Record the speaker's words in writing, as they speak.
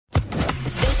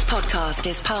podcast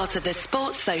is part of the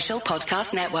Sports Social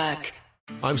Podcast Network.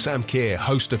 I'm Sam Keir,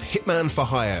 host of Hitman for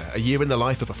Hire, a year in the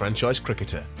life of a franchise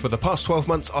cricketer. For the past 12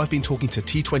 months, I've been talking to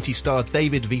T20 star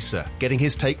David Visa, getting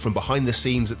his take from behind the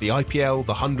scenes at the IPL,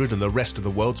 the 100 and the rest of the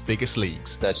world's biggest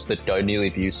leagues. That's the don't nearly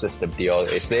view system deal.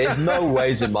 There's no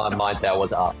ways in my mind that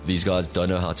was up. These guys don't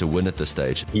know how to win at this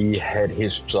stage. He had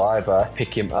his driver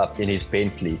pick him up in his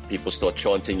Bentley. People start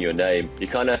chanting your name. You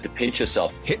kind of have to pinch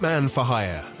yourself. Hitman for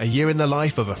Hire, a year in the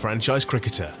life of a franchise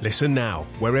cricketer. Listen now,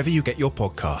 wherever you get your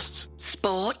podcasts.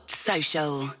 Sport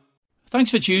Social. Thanks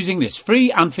for choosing this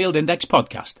free Anfield Index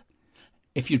podcast.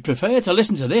 If you'd prefer to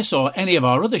listen to this or any of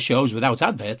our other shows without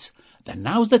adverts, then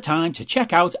now's the time to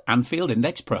check out Anfield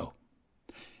Index Pro.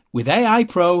 With AI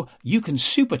Pro, you can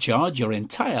supercharge your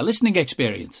entire listening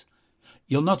experience.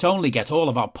 You'll not only get all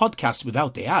of our podcasts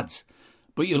without the ads,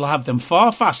 but you'll have them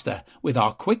far faster with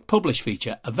our quick publish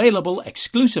feature available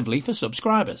exclusively for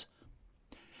subscribers.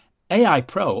 AI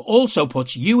Pro also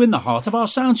puts you in the heart of our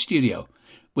sound studio,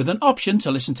 with an option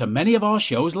to listen to many of our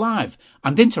shows live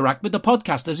and interact with the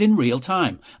podcasters in real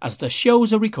time as the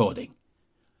shows are recording.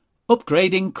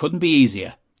 Upgrading couldn't be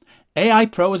easier. AI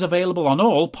Pro is available on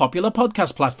all popular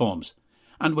podcast platforms,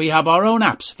 and we have our own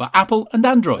apps for Apple and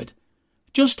Android.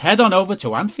 Just head on over to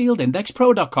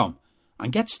AnfieldIndexPro.com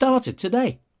and get started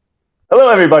today. Hello,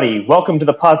 everybody. Welcome to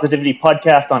the Positivity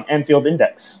Podcast on Anfield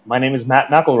Index. My name is Matt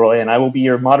McElroy, and I will be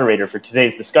your moderator for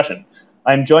today's discussion.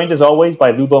 I'm joined, as always,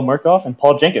 by Lubo Murkoff and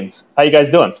Paul Jenkins. How you guys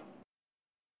doing?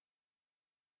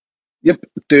 Yep,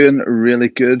 doing really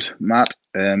good, Matt.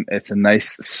 It's a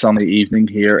nice sunny evening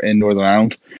here in Northern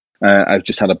Ireland. I've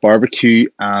just had a barbecue,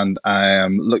 and I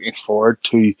am looking forward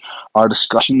to our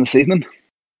discussion this evening.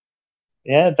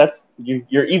 Yeah,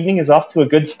 your evening is off to a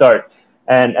good start.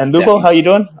 And Lubo, Definitely. How you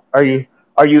doing?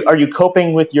 Are you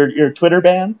coping with your Twitter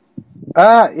ban?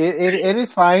 It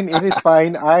is fine. It is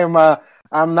fine.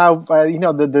 I'm now,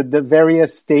 the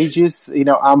various stages.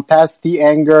 I'm past the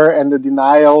anger and the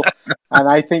denial, and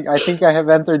I think I have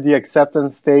entered the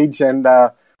acceptance stage, and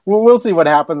we'll see what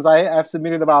happens. I've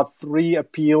submitted about 3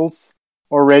 appeals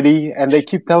already, and they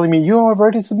keep telling me you have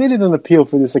already submitted an appeal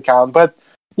for this account. But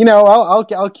I'll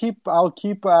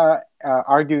keep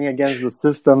arguing against the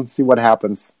system, see what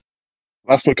happens.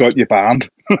 That's what got you banned.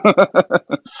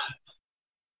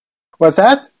 What's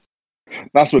that?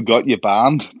 That's what got you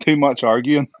banned. Too much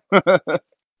arguing.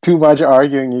 Too much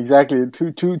arguing, exactly.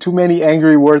 Too many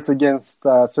angry words against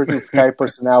certain Sky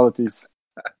personalities.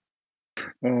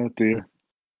 Oh dear.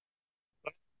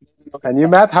 And you,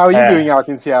 Matt, how are you doing out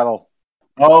in Seattle?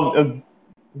 Oh,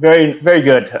 very, very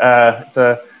good. It's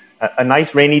a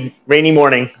nice rainy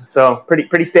morning, so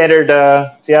pretty standard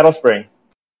Seattle spring.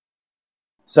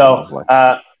 So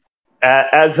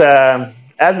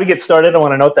as we get started, I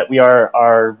want to note that we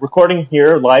are recording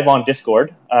here live on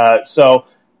Discord. So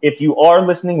if you are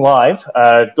listening live,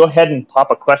 go ahead and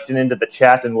pop a question into the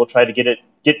chat, and we'll try to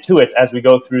get to it as we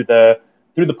go through the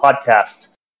podcast.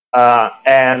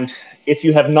 And if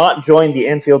you have not joined the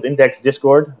Anfield Index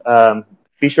Discord,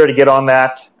 be sure to get on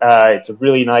that. It's a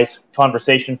really nice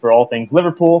conversation for all things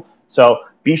Liverpool. So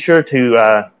be sure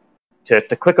to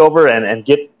click over and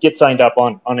get signed up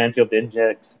on Anfield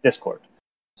Index Discord.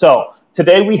 So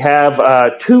today we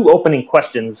have 2 opening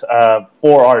questions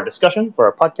for our discussion, for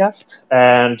our podcast.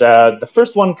 And the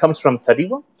first one comes from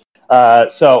Tadiwa.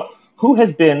 So who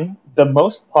has been the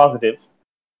most positive,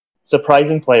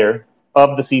 surprising player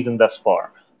of the season thus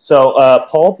far? So,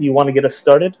 Paul, do you want to get us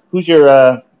started? Who's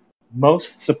your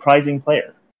most surprising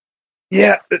player?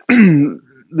 Yeah,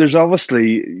 there's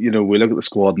obviously, we look at the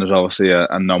squad, and there's obviously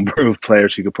a number of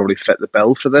players who could probably fit the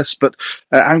bill for this, but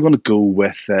I'm going to go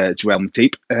with Joel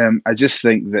Matip. I just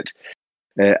think that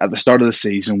at the start of the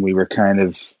season, we were kind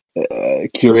of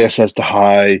curious as to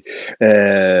how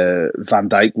Van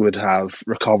Dijk would have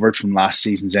recovered from last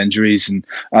season's injuries, and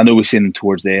I know we've seen him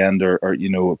towards the end or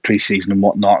pre-season and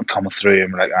whatnot, and coming through,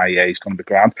 and we're like, yeah, he's going to be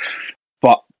grand.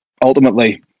 But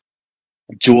ultimately,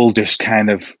 Joel just kind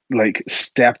of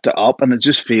stepped it up, and it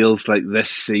just feels like this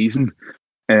season,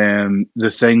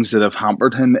 the things that have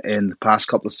hampered him in the past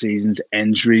couple of seasons,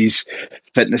 injuries,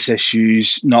 fitness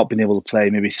issues, not being able to play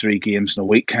maybe 3 games in a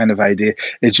week kind of idea,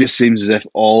 it just seems as if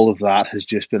all of that has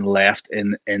just been left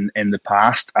in the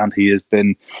past, and he has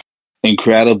been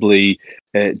incredibly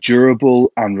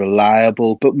durable and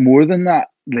reliable. But more than that,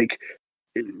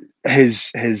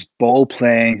 his ball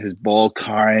playing, his ball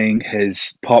carrying,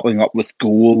 his popping up with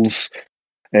goals,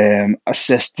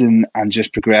 assisting and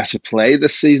just progressive play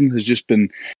this season has just been,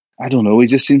 I don't know, he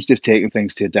just seems to have taken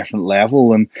things to a different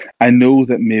level. And I know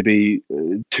that maybe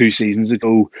 2 seasons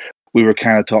ago we were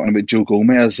kind of talking about Joe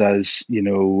Gomez as,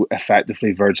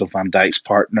 effectively Virgil van Dijk's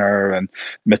partner, and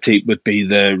Matip would be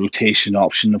the rotation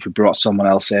option if we brought someone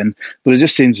else in. But it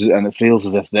just seems, and it feels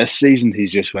as if this season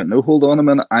he's just went, no, hold on a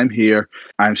minute, I'm here.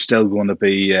 I'm still going to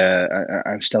be,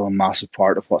 I'm still a massive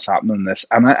part of what's happening in this.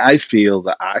 And I feel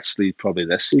that actually probably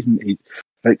this season,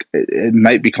 it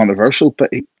might be controversial,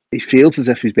 but he feels as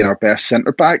if he's been our best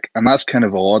centre-back. And that's kind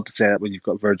of odd to say that when you've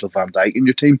got Virgil van Dijk in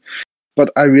your team. But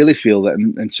I really feel that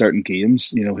in certain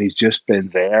games, he's just been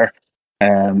there,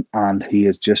 and he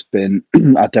has just been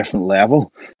a different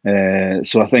level.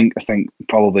 So I think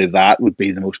probably that would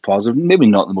be the most positive, maybe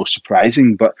not the most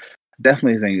surprising, but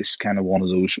definitely think it's kind of one of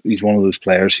those. He's one of those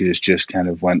players who has just kind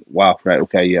of went, wow, right,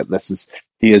 okay, yeah,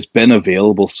 he has been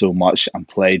available so much and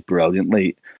played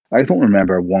brilliantly. I don't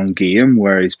remember one game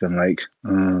where he's been like,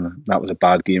 that was a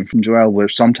bad game from Joel. Where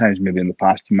sometimes maybe in the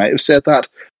past he might have said that.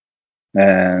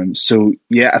 So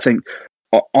yeah, I think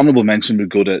honourable mention would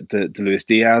go to Luis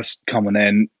Diaz coming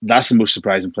in. That's the most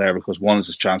surprising player because one is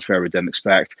his transfer we didn't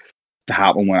expect to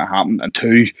happen when it happened, and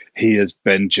two, he has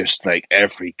been just like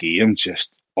every game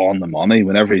just on the money.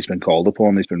 Whenever he's been called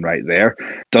upon, he's been right there.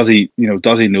 Does he know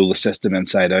the system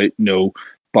inside out? No.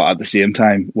 But at the same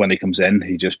time, when he comes in,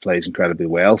 he just plays incredibly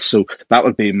well. So that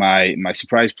would be my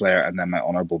surprise player, and then my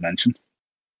honourable mention.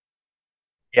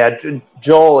 Yeah,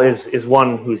 Joel is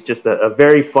one who's just a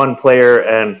very fun player,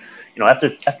 and after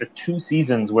 2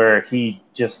 seasons where he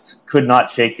just could not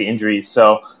shake the injuries.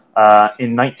 So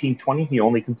in 1920, he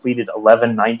only completed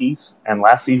 11 90s, and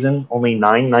last season only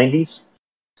 9 90s.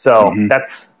 So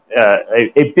that's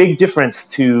a big difference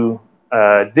to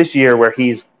this year, where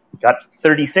he's got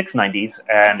 36 90s,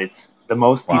 and it's the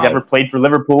most he's ever played for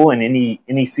Liverpool in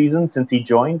any season since he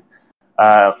joined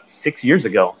 6 years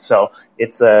ago. So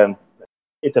it's a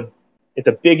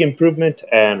big improvement,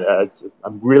 and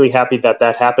I'm really happy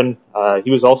that happened. He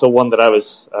was also one that I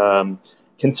was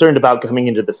concerned about coming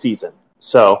into the season.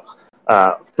 So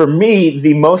for me,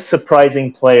 the most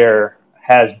surprising player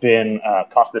has been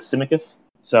Kostas Tsimikas.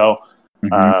 So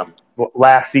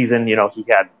last season, he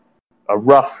had a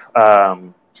rough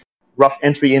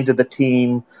entry into the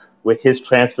team with his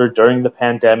transfer during the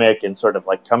pandemic and sort of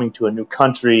like coming to a new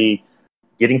country,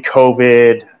 getting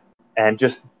COVID, and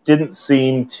just didn't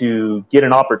seem to get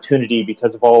an opportunity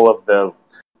because of all of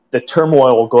the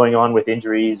turmoil going on with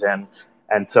injuries, and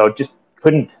so just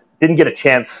didn't get a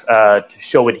chance to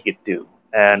show what he could do.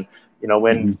 And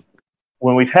when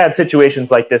we've had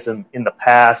situations like this in the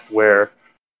past where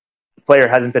the player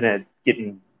hasn't been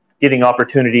getting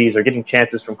opportunities or getting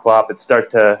chances from Klopp, you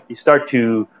start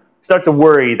to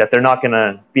worry that they're not going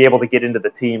to be able to get into the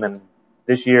team. And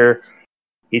this year,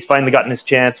 he's finally gotten his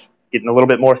chance, getting a little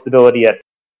bit more stability at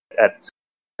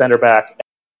center back,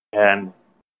 and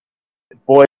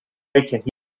boy, can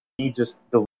he just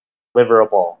deliver a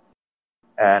ball.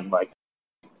 And like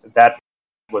that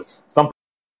was something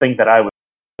that I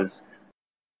was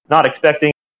not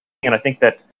expecting, and I think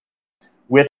that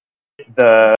with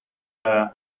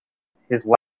his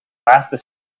last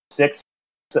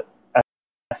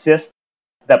assist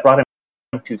that brought him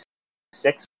to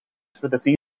 6 for the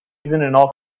season in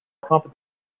all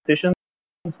competitions,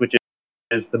 which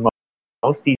is the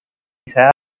most he's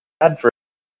had for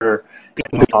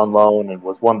on loan, and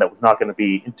was one that was not going to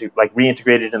be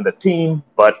reintegrated in the team.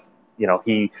 But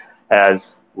he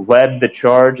has led the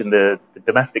charge in the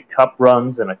domestic cup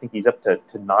runs, and I think he's up to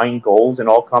 9 goals in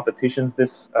all competitions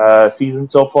this season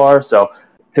so far. So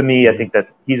to me, I think that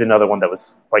he's another one that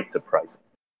was quite surprising.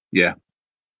 Yeah.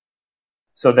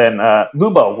 So then,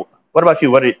 Lubo, what about you?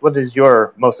 What is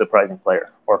your most surprising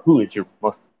player, or who is your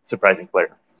most surprising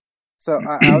player? So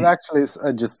I would actually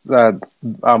just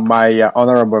my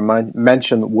honorable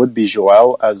mention would be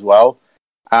Joel as well,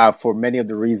 for many of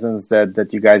the reasons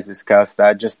that you guys discussed.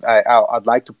 I'd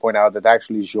like to point out that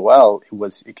actually Joel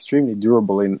was extremely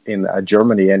durable in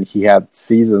Germany, and he had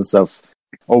seasons of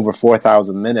over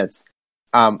 4,000 minutes,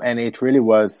 and it really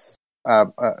was a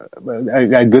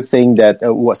good thing that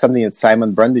was something that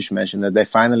Simon Brandish mentioned, that they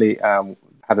finally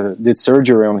did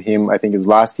surgery on him. I think it was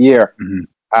last year.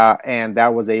 And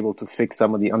that was able to fix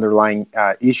some of the underlying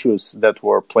issues that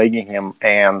were plaguing him,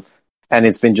 and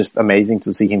it's been just amazing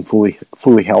to see him fully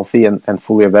healthy and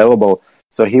fully available.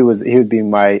 So he would be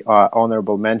my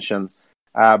honorable mention.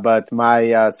 But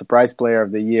my surprise player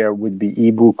of the year would be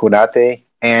Ibu Konate,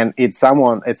 and it's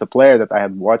a player that I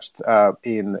had watched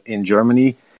in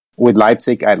Germany with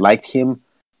Leipzig. I liked him,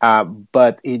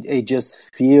 but it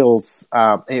just feels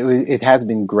it has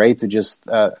been great to just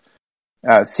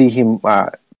see him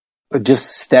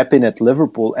just step in at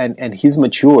Liverpool, and he's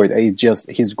matured.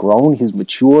 He's grown, he's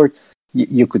matured.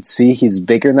 You could see he's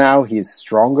bigger now, he's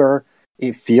stronger,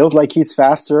 it feels like he's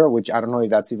faster, which I don't know if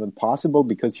that's even possible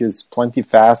because he was plenty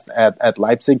fast at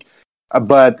Leipzig.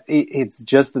 But it's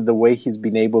just the way he's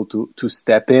been able to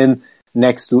step in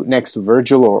next to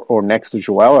Virgil or next to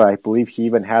Joel. I believe he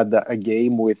even had a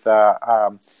game with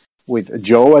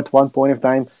Joe at one point of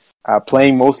time,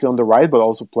 playing mostly on the right, but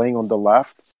also playing on the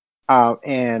left.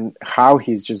 And how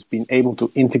he's just been able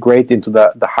to integrate into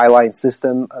the highline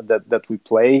system that we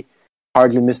play.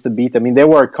 Hardly missed a beat. I mean, there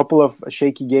were a couple of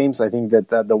shaky games. I think that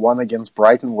the one against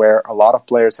Brighton, where a lot of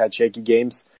players had shaky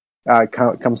games,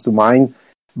 comes to mind.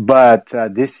 But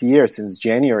this year, since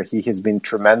January, he has been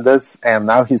tremendous, and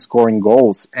now he's scoring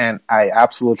goals. And I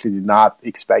absolutely did not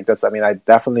expect this. I mean, I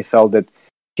definitely felt that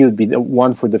he would be the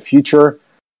one for the future,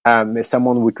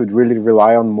 someone we could really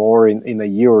rely on more in a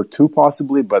year or two,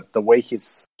 possibly. But the way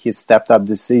he's stepped up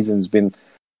this season has been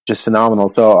just phenomenal.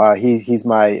 So he's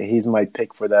my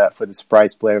pick for the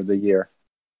Surprise Player of the Year.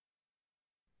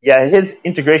 Yeah, his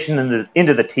integration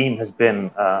into the team has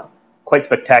been quite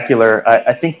spectacular.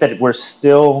 I think that we're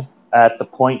still at the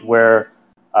point where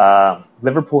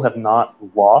Liverpool have not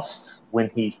lost when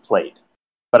he's played.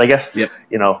 But I guess,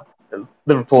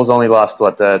 Liverpool's only lost,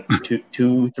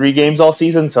 2-3 games all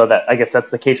season, so that I guess that's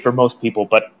the case for most people.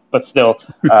 But still,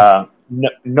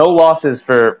 no losses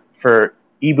for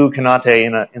Ibu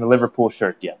Konate in a Liverpool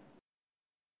shirt yet.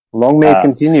 Long may it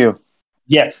continue.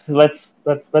 Yes, let's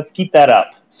keep that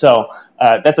up. So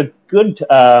that's a good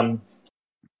time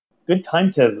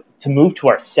to move to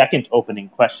our second opening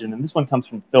question, and this one comes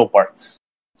from Phil Bartz.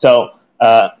 So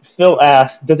Phil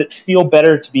asked, does it feel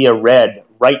better to be a Red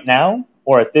right now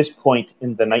or at this point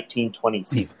in the 1920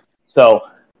 season? So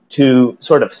to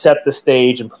sort of set the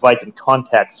stage and provide some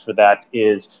context for that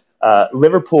is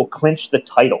Liverpool clinched the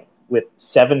title with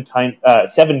 7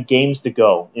 games to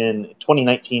go in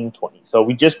 2019-20. So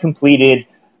we just completed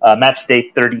match day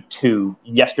 32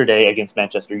 yesterday against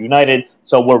Manchester United.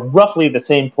 So we're roughly the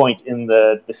same point in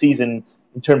the season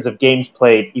in terms of games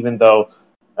played, even though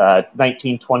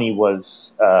 19-20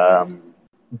 was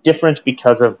different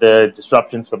because of the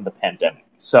disruptions from the pandemic.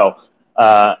 So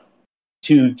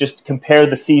to just compare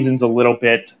the seasons a little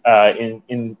bit, in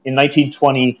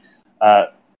 1920,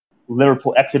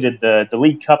 Liverpool exited the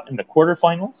League Cup in the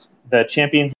quarterfinals, the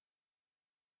Champions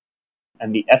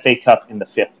and the FA Cup in the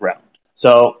 5th round.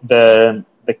 So the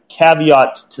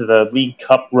caveat to the League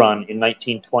Cup run in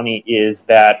 1920 is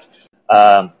that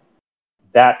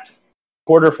that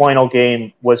quarterfinal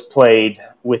game was played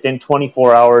within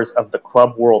 24 hours of the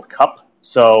Club World Cup.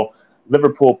 So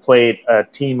Liverpool played a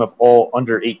team of all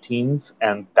under 18s,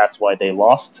 and that's why they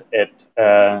lost it.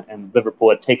 And Liverpool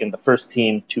had taken the first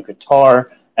team to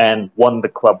Qatar and won the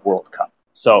Club World Cup.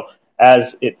 So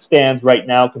as it stands right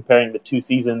now, comparing the two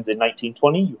seasons in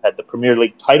 1920, you had the Premier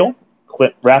League title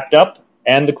wrapped up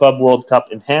and the Club World Cup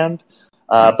in hand,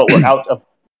 but we're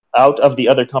out of the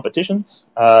other competitions.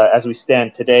 As we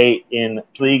stand today in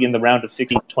league in the round of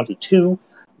 16-22,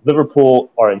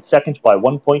 Liverpool are in second by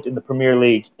 1 point in the Premier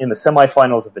League, in the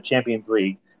semi-finals of the Champions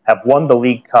League, have won the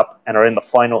League Cup, and are in the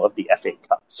final of the FA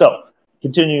Cup. So,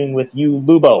 continuing with you,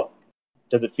 Lubo,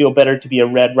 does it feel better to be a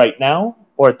Red right now,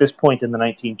 or at this point in the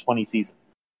 1920 season?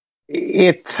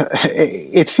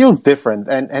 It feels different,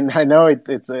 and I know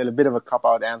it's a bit of a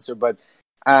cop-out answer, but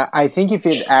I think if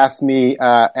it asked me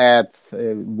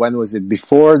when was it,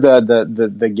 before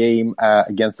the game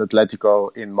against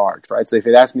Atletico in March, right? So if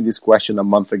it asked me this question a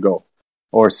month ago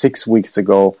or 6 weeks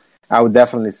ago, I would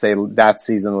definitely say that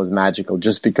season was magical,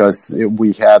 just because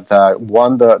we had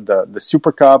won the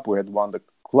Super Cup, we had won the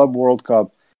Club World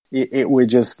Cup. We're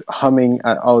just humming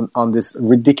on this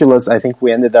ridiculous. I think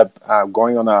we ended up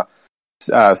going on a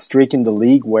streak in the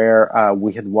league where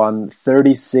we had won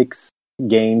 36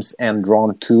 games and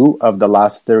drawn 2 of the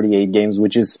last 38 games,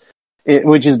 which is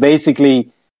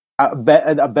basically a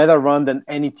better run than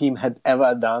any team had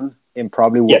ever done and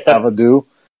probably will ever do.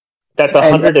 That's a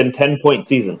 110-point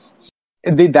season.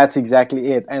 That's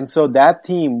exactly it. And so that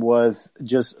team was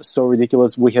just so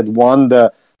ridiculous. We had won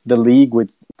the league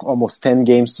with almost 10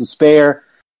 games to spare.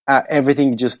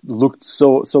 Everything just looked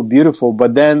so beautiful.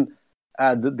 But then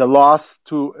the loss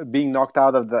to being knocked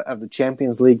out of the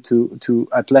Champions League to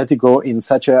Atletico in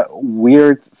such a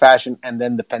weird fashion, and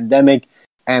then the pandemic.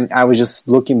 And I was just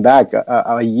looking back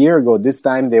a year ago. This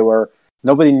time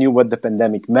nobody knew what the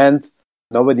pandemic meant.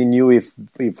 Nobody knew if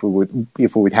we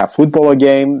would have football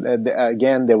again.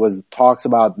 Again, there was talks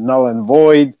about null and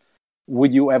void.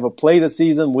 Would you ever play the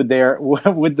season? Would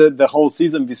the whole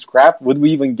season be scrapped? Would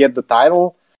we even get the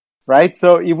title? Right?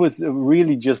 So it was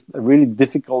really just a really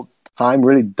difficult time,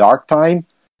 really dark time.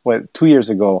 2 years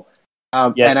ago.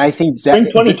 Yes. And I think spring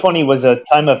 2020 was a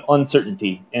time of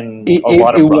uncertainty in a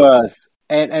lot of it was.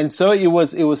 And so it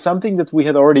was something that we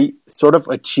had already sort of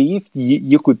achieved.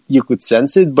 You could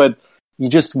sense it, but you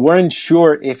just weren't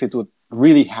sure if it would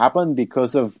really happen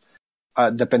because of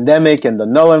the pandemic and the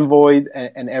null and void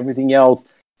and everything else.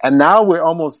 And now we're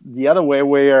almost the other way,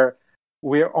 where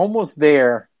we're almost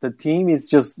there. The team is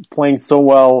just playing so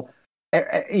well.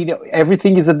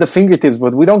 Everything is at the fingertips,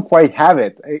 but we don't quite have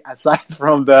it aside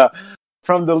from the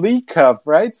League Cup,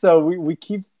 right? So we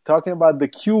keep talking about the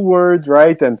Q word,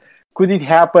 right? And could it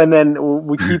happen? And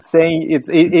we keep saying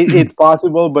it's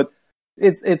possible, but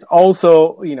it's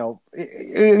also,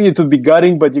 it would be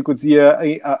gutting, but you could see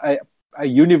a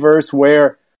universe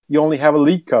where you only have a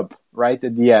League Cup right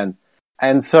at the end.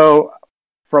 And so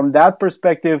from that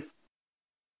perspective,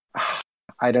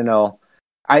 I don't know.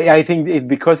 I think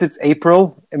because it's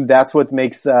April, and that's what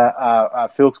makes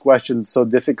Phil's question so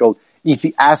difficult. If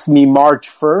he asked me March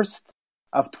 1st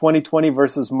of 2020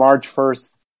 versus March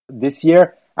 1st this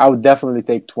year, I would definitely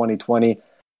take 2020.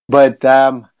 But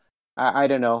I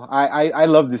don't know. I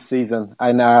love this season.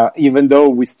 And even though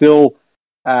we still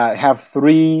have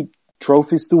 3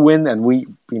 trophies to win, and we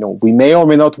may or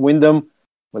may not win them,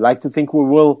 we like to think we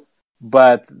will.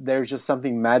 But there's just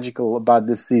something magical about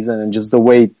this season, and just the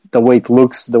way it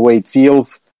looks, the way it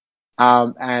feels.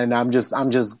 And if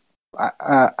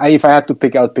I had to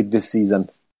pick, I would pick this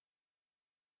season.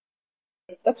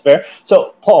 That's fair.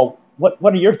 So, Paul, what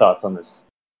are your thoughts on this?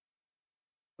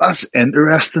 That's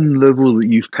interesting, Lubo, that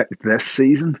you've picked this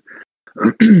season.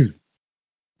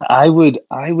 I would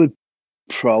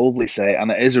probably say,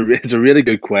 and it's a really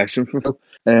good question for Phil,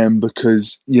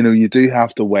 because you do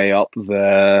have to weigh up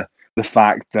the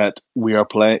fact that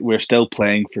we're still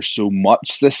playing for so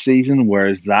much this season,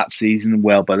 whereas that season,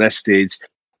 well, by this stage,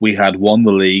 we had won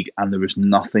the league and there was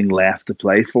nothing left to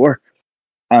play for.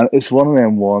 And it's one of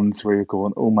them ones where you're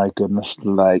going, oh my goodness,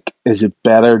 like, is it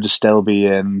better to still be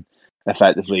in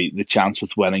effectively the chance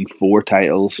with winning 4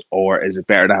 titles, or is it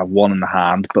better to have one in the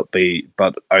hand but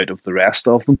out of the rest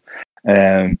of them?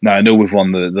 Now I know we've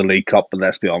won the League Cup, but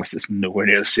let's be honest, it's nowhere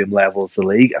near the same level as the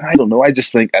league. And I don't know. I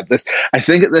just think at this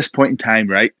point in time,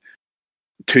 right,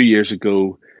 2 years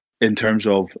ago, in terms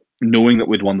of knowing that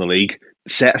we'd won the league,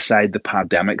 set aside the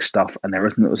pandemic stuff and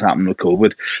everything that was happening with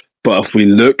COVID, but if we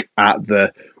look at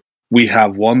we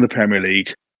have won the Premier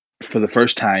League for the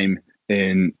first time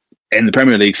in the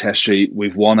Premier League's history.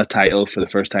 We've won a title for the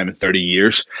first time in 30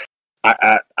 years.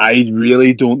 I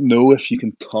really don't know if you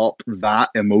can top that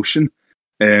emotion,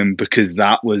 because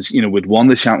that was, we'd won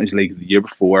the Champions League the year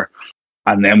before,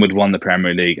 and then we'd won the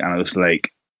Premier League, and it was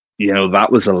like,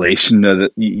 that was elation.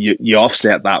 That you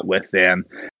offset that with then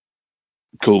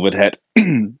COVID hit,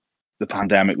 the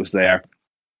pandemic was there,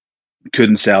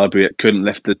 couldn't celebrate, couldn't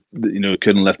lift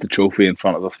the trophy in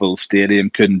front of a full stadium,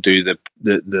 couldn't do the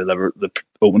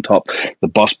open top, the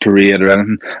bus parade or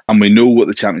anything, and we know what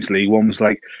the Champions League one was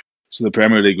like. So the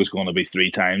Premier League was going to be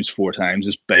 3 times, 4 times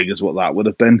as big as what that would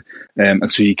have been.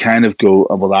 And so you kind of go,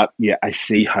 oh, well, I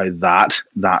see how that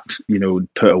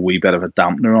put a wee bit of a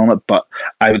dampener on it. But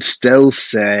I would still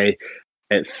say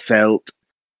it felt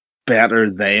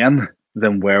better then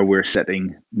than where we're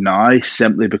sitting now,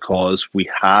 simply because we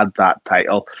had that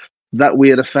title that we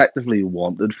had effectively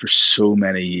wanted for so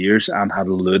many years and had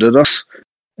eluded us.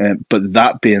 But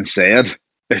that being said,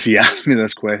 if you ask me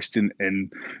this question in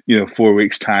 4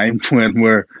 weeks' time, when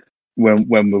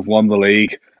we've won the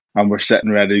league and we're sitting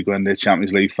ready to go into the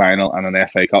Champions League final and an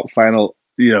FA Cup final,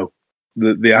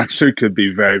 the answer could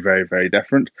be very, very, very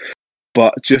different.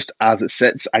 But just as it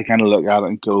sits, I kind of look at it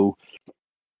and go,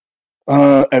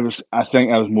 I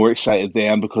think I was more excited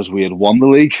then because we had won the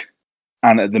league,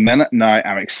 and at the minute now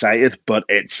I'm excited, but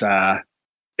it's an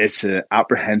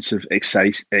apprehensive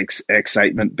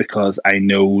excitement because I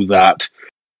know that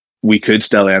we could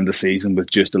still end the season with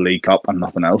just a League Cup and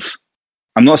nothing else.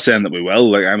 I'm not saying that we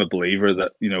will. Like, I'm a believer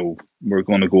that, we're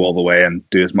going to go all the way and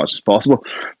do as much as possible.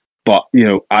 But,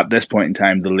 at this point in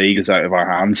time, the league is out of our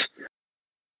hands.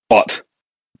 But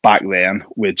back then,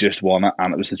 we'd just won it,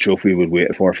 and it was the trophy we'd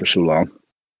waited for so long.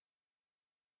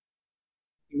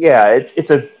 Yeah,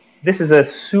 this is a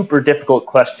super difficult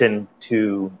question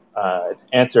to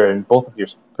answer, and both of your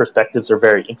perspectives are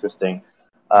very interesting.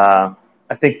 I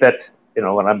think that,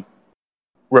 when I'm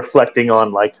reflecting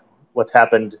on like what's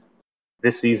happened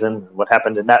this season, what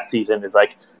happened in that season, is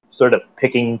like sort of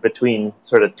picking between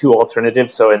sort of 2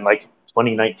 alternatives. So in like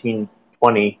 2019-20,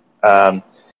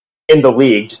 in the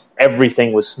league, just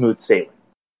everything was smooth sailing,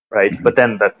 right? Mm-hmm. But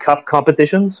then the cup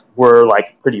competitions were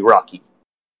like pretty rocky.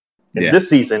 In this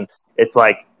season, it's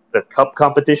like the cup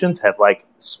competitions have like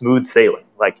smooth sailing.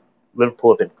 Like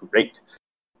Liverpool have been great.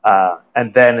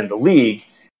 And then in the league,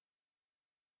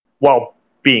 while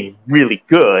being really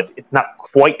good. It's not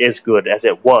quite as good as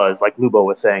it was, like Lubo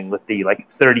was saying, with the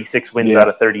 36 wins out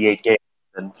of 38 games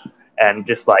and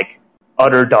just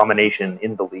utter domination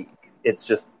in the league. It's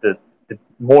just the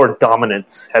more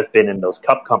dominance has been in those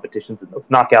cup competitions and those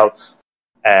knockouts,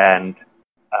 and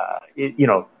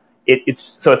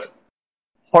it's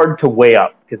hard to weigh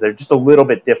up because they're just a little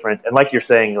bit different. And like you're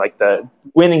saying, the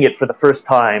winning it for the first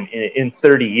time in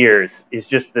 30 years is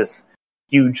just this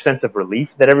huge sense of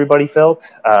relief that everybody felt.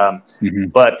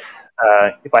 But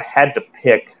if I had to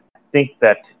pick, I think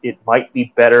that it might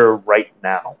be better right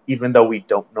now, even though we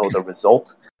don't know the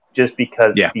result, just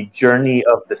because the journey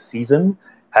of the season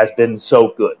has been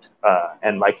so good.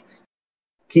 And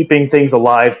keeping things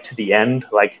alive to the end,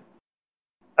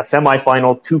 a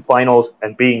semifinal, 2 finals,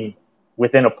 and being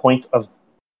within a point of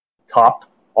top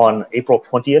on April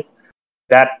 20th,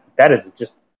 that is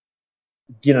just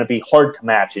going to be hard to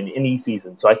match in any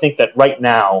season. So I think that right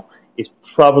now is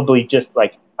probably just a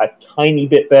tiny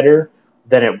bit better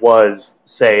than it was,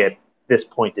 say, at this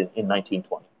point in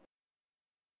 1920.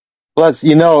 Plus,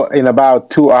 in about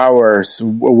 2 hours,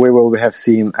 we will have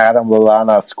seen Adam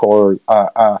Lallana score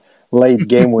a late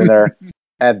game winner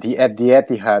at the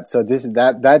Etihad. So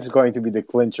that's going to be the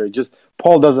clincher. Just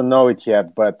Paul doesn't know it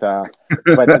yet, but that's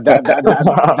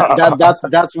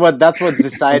what's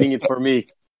deciding it for me.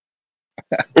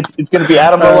 It's going to be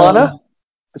Adam Lallana?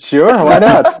 Sure, why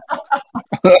not?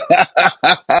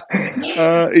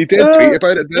 He did tweet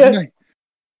about it, didn't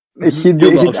he? He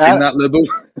did. You'll not have seen that, Libo.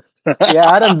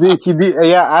 Yeah, Adam did. He did.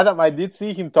 Yeah, Adam, I did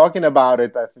see him talking about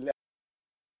it.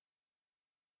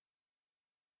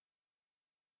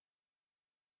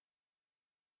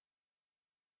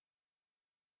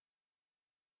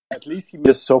 At least he was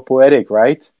just so poetic,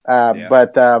 right?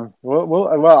 But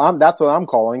that's what I'm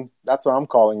calling. That's what I'm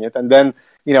calling it. And then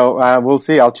we'll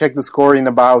see. I'll check the score in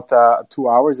about 2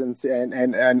 hours and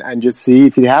just see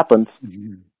if it happens.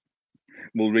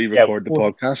 We'll re-record the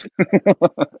podcast.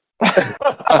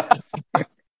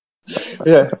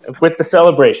 With the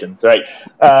celebrations, right?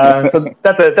 So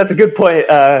that's a good point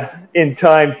in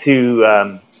time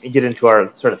to get into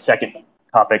our sort of second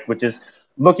topic, which is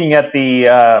looking at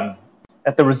the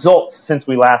results since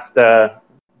we last did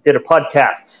a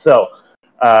podcast. So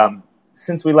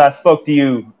since we last spoke to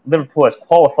you, Liverpool has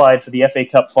qualified for the FA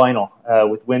Cup final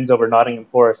with wins over Nottingham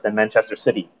Forest and Manchester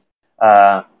City.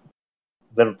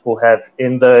 Liverpool have,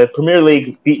 in the Premier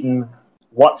League, beaten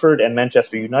Watford and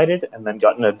Manchester United and then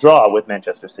gotten a draw with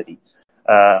Manchester City.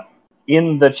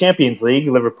 In the Champions League,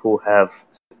 Liverpool have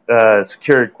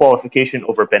secured qualification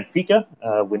over Benfica,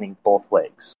 winning both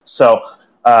legs. So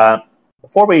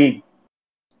before we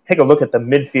take a look at the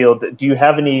midfield, do you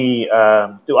have any,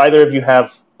 do either of you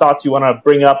have thoughts you want to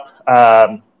bring up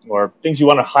or things you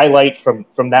want to highlight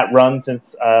from that run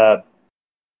since the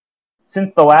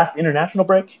last international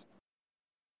break?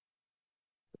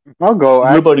 I'll go.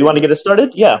 Lubo, do you want to get us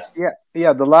started? Yeah. I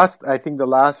think the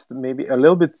last maybe a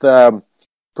little bit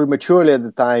prematurely at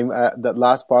the time, that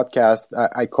last podcast,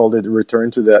 I called it "Return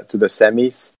to the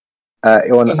semis"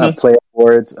 on Play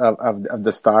Awards of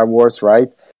the Star Wars, right?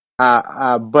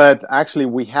 But actually,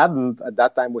 we hadn't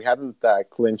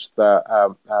clinched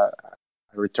the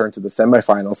return to the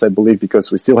semifinals, I believe,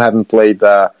 because we still hadn't played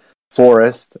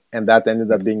Forest, and that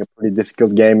ended up being a pretty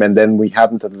difficult game. And then we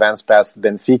hadn't advanced past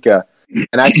Benfica.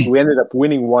 And actually, we ended up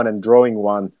winning one and drawing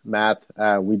one, Matt.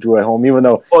 We drew at home, even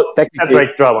though... Oh, that's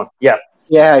right, draw one. Yeah.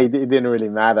 Yeah, it didn't really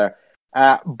matter.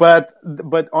 But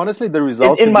honestly, the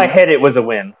results... In my head, it was a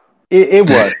win. It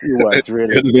was,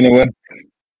 really. It could have been a win.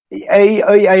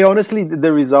 I honestly,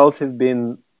 the results have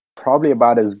been probably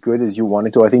about as good as you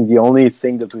wanted to. I think the only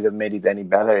thing that would have made it any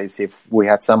better is if we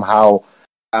had somehow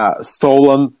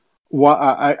stolen the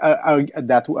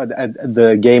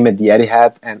game at the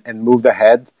Etihad and moved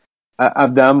ahead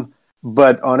of them.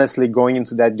 But honestly, going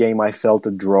into that game, I felt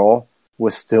a draw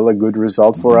was still a good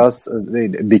result for us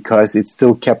because it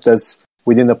still kept us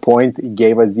within a point. It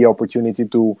gave us the opportunity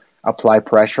to apply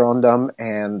pressure on them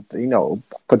and,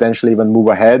 potentially even move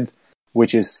ahead,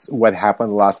 which is what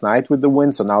happened last night with the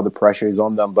win. So now the pressure is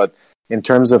on them. But in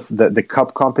terms of the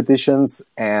cup competitions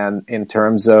and in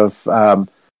terms of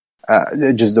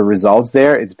just the results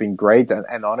there, it's been great.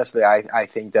 And honestly, I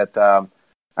think that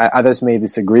others may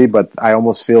disagree, but I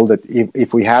almost feel that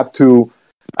if we had to,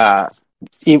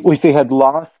 if we had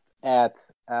lost at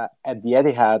the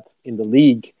Etihad in the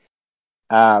league,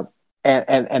 and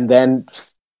then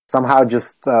somehow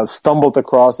just stumbled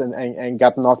across and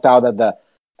got knocked out at the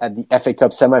FA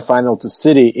Cup semi-final to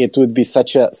City, it would be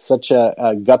such a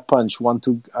gut punch,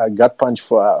 gut punch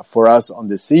for us on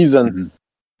this season.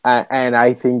 And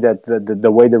I think that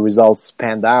the way the results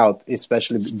panned out,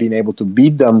 especially being able to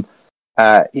beat them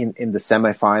in the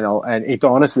semifinal, and it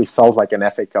honestly felt like an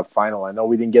FA Cup final. I know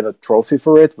we didn't get a trophy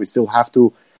for it. We still have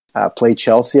to play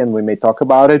Chelsea, and we may talk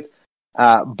about it.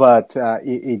 But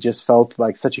it just felt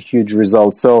like such a huge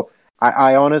result. So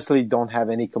I honestly don't have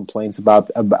any complaints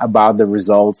about the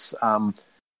results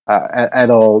at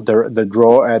all. The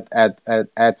draw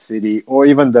at City, or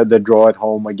even the draw at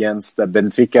home against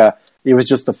Benfica, it was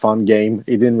just a fun game.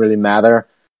 It didn't really matter.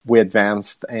 We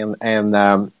advanced, and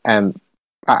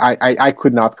I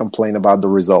could not complain about the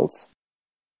results.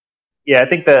 Yeah, I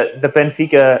think the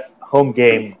Benfica home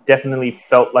game definitely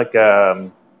felt like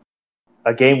a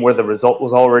game where the result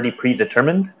was already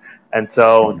predetermined, and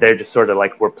so they're just sort of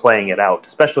like, we're playing it out.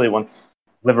 Especially once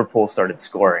Liverpool started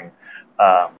scoring,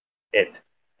 it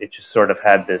just sort of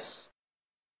had this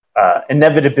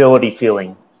inevitability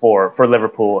feeling for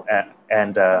Liverpool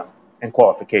and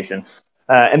qualification.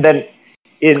 And then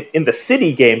in the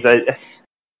City games,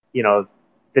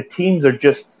 the teams are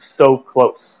just so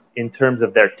close in terms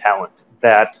of their talent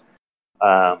that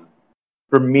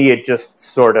for me it just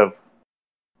sort of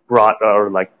brought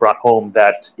home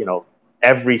that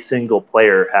every single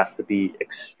player has to be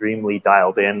extremely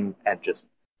dialed in and just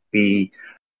be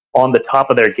on the top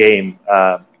of their game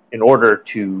in order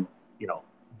to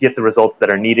get the results that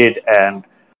are needed. And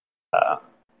I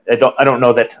don't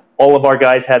know that all of our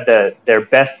guys had their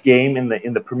best game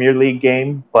in the Premier League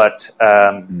game, but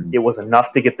it was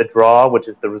enough to get the draw, which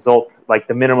is the result, like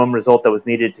the minimum result that was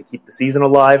needed to keep the season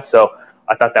alive. So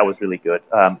I thought that was really good.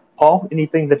 Paul,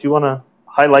 anything that you want to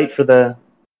highlight for the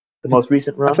most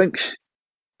recent run?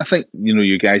 I think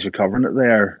you guys are covering it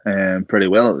there pretty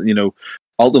well.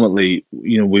 Ultimately,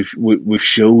 we've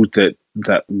showed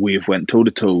that we've went toe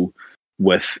to toe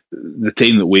with the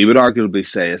team that we would arguably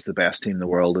say is the best team in the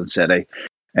world in City,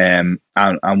 and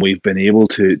we've been able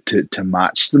to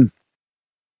match them.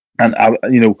 And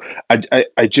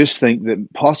I just think that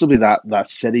possibly that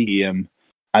City game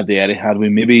at the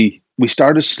Etihad, we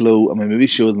started slow and we maybe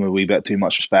showed them a wee bit too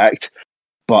much respect.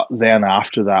 But then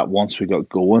after that, once we got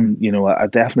going, I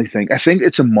definitely think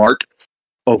it's a mark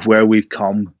of where we've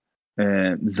come,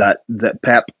 that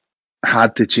Pep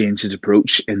had to change his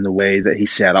approach in the way that he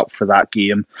set up for that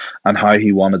game and how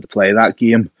he wanted to play that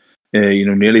game.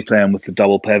 Nearly playing with the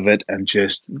double pivot and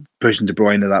just pushing De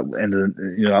Bruyne into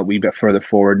that wee bit further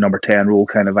forward, number 10 role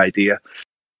kind of idea.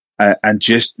 And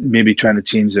just maybe trying to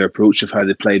change their approach of how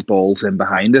they played balls in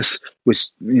behind us, which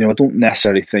I don't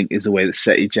necessarily think is the way that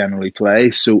City generally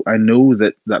play. So I know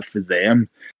that for them,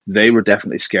 they were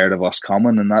definitely scared of us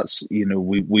coming, and that's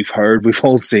we've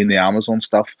all seen the Amazon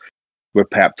stuff where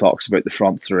Pep talks about the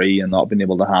front three and not being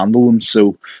able to handle them.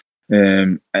 So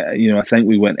I think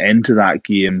we went into that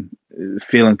game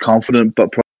feeling confident,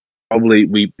 but probably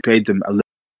we paid them a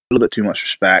little bit too much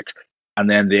respect. And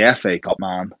then the FA Cup,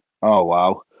 man, oh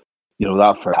wow.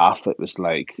 That first half, it was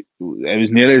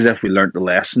nearly as if we learnt the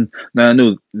lesson. Now I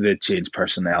know they changed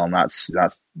personnel, and that's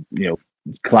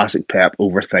classic Pep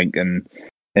overthinking,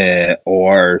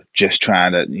 or just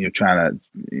trying to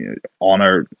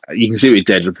honour. You can see what he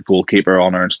did with the goalkeeper,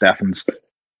 honouring Steffens.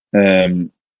 The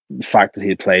fact that he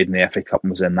had played in the FA Cup and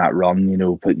was in that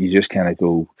run, but you just kind of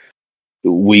go.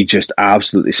 We just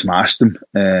absolutely smashed them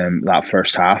that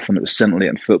first half, and it was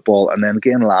scintillating football. And then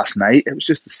again last night, it was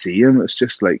just the same. It was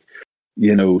just like.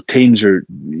 Teams are,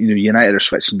 United are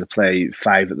switching to play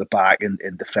 5 at the back in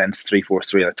defence,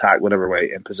 3-4-3 in attack, whatever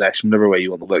way, in possession, whatever way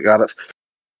you want to look at it.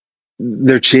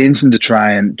 They're changing to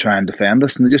try and defend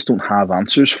us, and they just don't have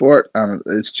answers for it. And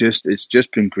it's just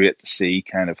been great to see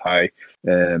kind of how,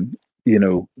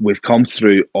 we've come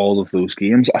through all of those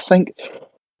games. I think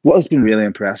what has been really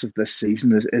impressive this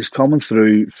season is coming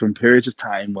through from periods of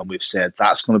time when we've said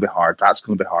that's going to be hard, that's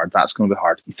going to be hard, that's going to be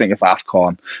hard. You think of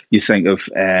AFCON, you think of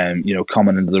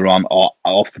coming into the run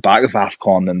off the back of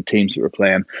AFCON and teams that were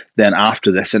playing. Then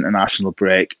after this international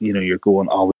break, you're going,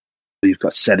 you've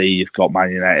got City, you've got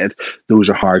Man United.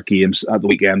 Those are hard games. At the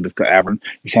weekend, we've got Everton.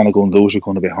 You're kind of going, those are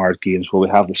going to be hard games. Well, we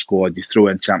have the squad. You throw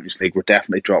in Champions League, we're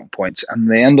definitely dropping points. And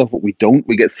the end of it, we don't.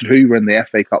 We get through. We're in the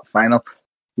FA Cup final.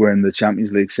 We're in the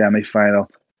Champions League semi-final.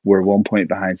 We're 1 point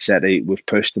behind City. We've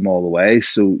pushed them all the way.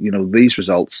 So, these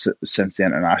results since the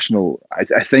international,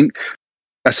 I think,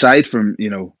 aside from,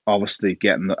 obviously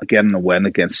getting a win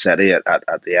against City at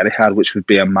the Etihad, which would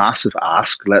be a massive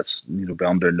ask, let's, be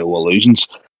under no illusions.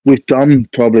 We've done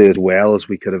probably as well as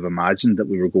we could have imagined that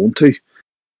we were going to.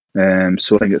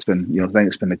 So I think it's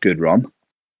been a good run.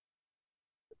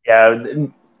 Yeah,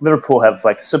 Liverpool have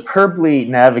superbly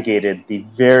navigated the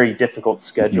very difficult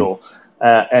schedule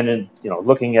And in,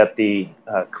 looking at the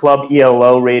club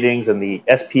ELO ratings and the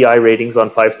SPI ratings on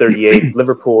 538,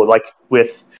 Liverpool, like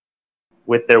with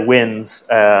their wins,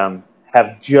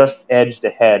 have just edged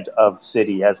ahead of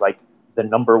City as like the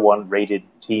number one rated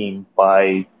team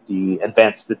by the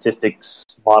advanced statistics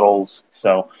models.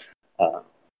 So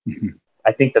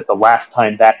I think that the last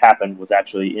time that happened was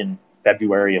actually in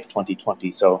February of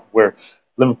 2020. So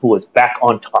Liverpool is back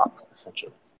on top,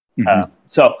 essentially.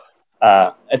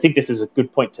 I think this is a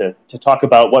good point to talk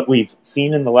about what we've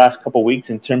seen in the last couple of weeks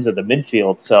in terms of the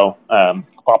midfield. So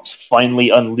Klopp's finally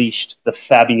unleashed the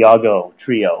Fabyago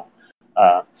trio.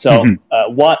 Why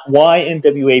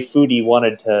NWA Foodie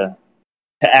wanted to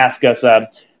ask us,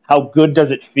 how good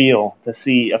does it feel to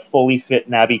see a fully fit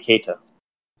Naby Keita?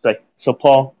 So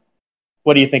Paul,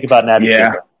 what do you think about Naby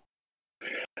Keita?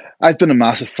 I've been a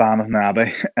massive fan of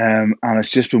Naby, and it's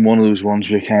just been one of those ones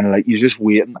where you're kind of like, you're just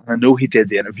waiting. And I know he did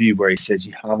the interview where he said,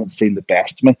 "You haven't seen the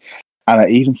best of me," and I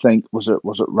even think was it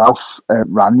Ralph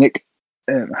Rangnick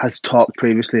has talked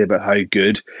previously about how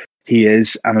good he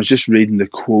is, and I was just reading the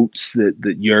quotes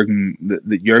that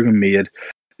Jurgen made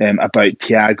about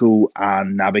Thiago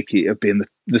and Naby Keita being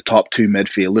the top two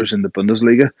midfielders in the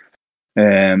Bundesliga,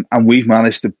 and we've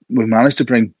managed to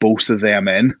bring both of them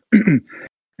in.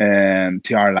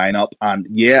 To our lineup, and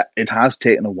it has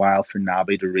taken a while for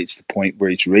Naby to reach the point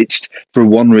where he's reached. For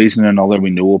one reason or another,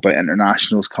 we know about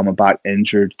internationals coming back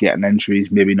injured, getting injuries,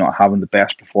 maybe not having the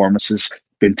best performances,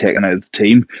 being taken out of the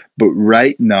team. But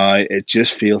right now, it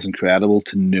just feels incredible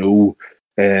to know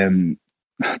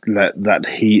that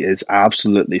he is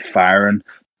absolutely firing.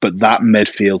 But that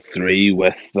midfield three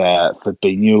with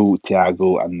Fabinho,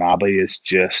 Thiago, and Naby is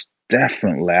just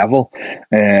different level,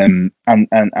 and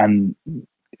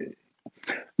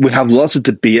we have lots of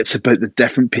debates about the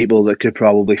different people that could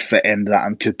probably fit into that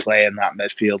and could play in that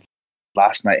midfield.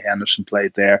 Last night, Henderson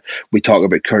played there. We talk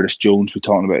about Curtis Jones. We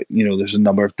talk about, there's a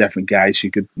number of different guys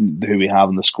who we have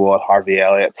in the squad. Harvey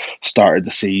Elliott started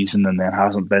the season and then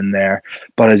hasn't been there.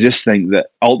 But I just think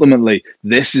that ultimately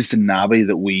this is the Naby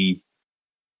that we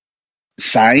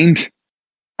signed,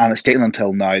 and it's taken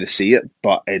until now to see it.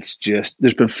 But it's just,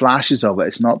 there's been flashes of it.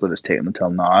 It's not that it's taken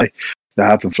until now. There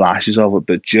have been flashes of it,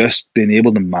 but just being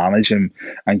able to manage him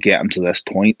and get him to this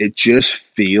point, it just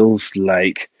feels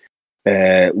like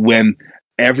when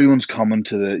everyone's coming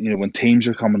to when teams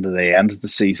are coming to the end of the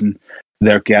season,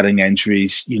 they're getting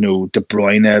injuries. De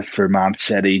Bruyne for Man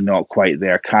City, not quite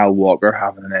there. Kyle Walker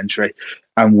having an injury.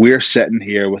 And we're sitting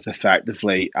here with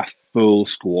effectively a full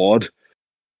squad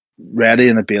ready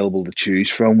and available to choose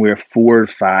from. We're 4 or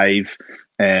 5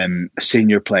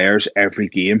 senior players every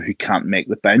game who can't make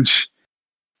the bench.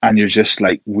 And you're just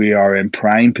like, we are in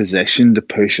prime position to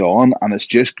push on. And it's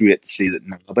just great to see that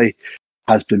Naby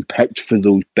has been picked for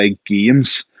those big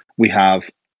games. We have,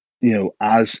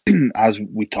 as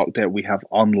we talked about, we have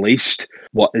unleashed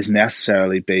what has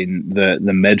necessarily been the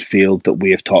midfield that we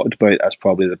have talked about as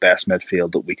probably the best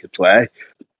midfield that we could play.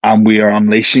 And we are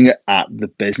unleashing it at the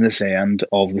business end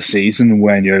of the season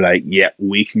when you're like,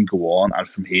 we can go on. And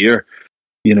from here,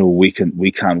 we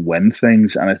can win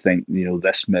things. And I think,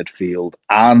 this midfield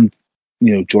and,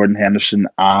 Jordan Henderson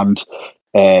and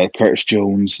Curtis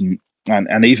Jones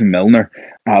and even Milner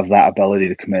have that ability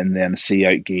to come in then and see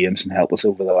out games and help us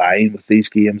over the line with these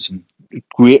games. And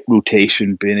great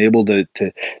rotation, being able to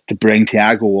bring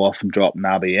Thiago off and drop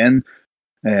Naby in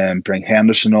and bring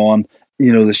Henderson on.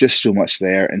 There's just so much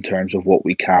there in terms of what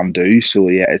we can do. So,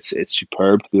 it's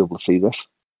superb to be able to see this.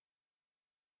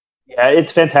 Yeah,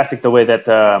 it's fantastic the way that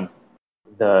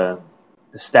the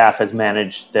staff has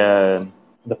managed the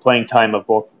playing time of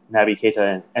both Naby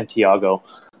Keita and Thiago.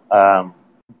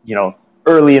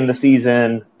 Early in the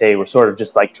season, they were sort of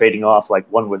just like trading off, like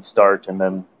one would start and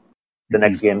then the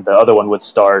next game the other one would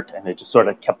start, and it just sort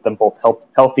of kept them both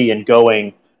healthy and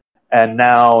going. And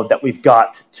now that we've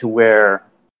got to where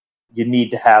you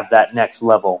need to have that next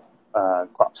level,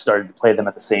 Klopp started to play them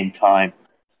at the same time.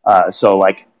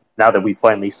 Now that we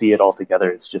finally see it all together,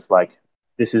 it's just like,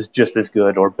 this is just as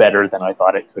good or better than I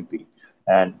thought it could be.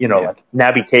 And, like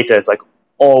Naby Keita has like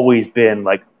always been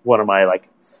like one of my like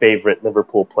favorite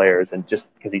Liverpool players, and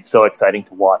just because he's so exciting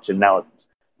to watch. And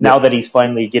now that he's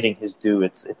finally getting his due,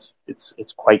 it's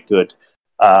quite good.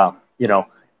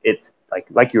 It's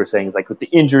like you were saying, it's like with the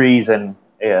injuries and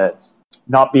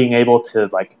not being able to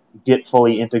like get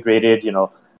fully integrated,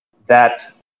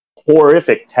 that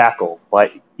horrific tackle by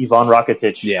Ivan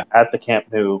Rakitic at the Camp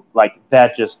Nou, like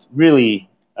that just really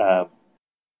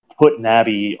put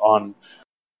Naby on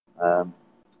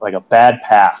like a bad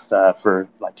path for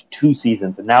like 2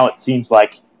 seasons. And now it seems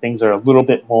like things are a little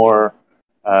bit more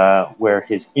where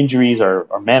his injuries are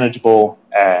manageable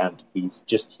and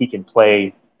he can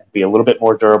play and be a little bit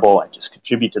more durable and just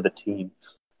contribute to the team.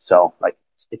 So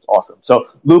it's awesome. So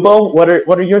Lubo,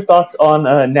 what are your thoughts on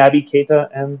Naby Keita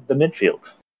and the midfield?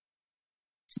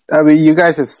 I mean, you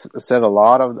guys have said a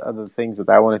lot of the things that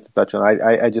I wanted to touch on.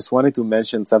 I just wanted to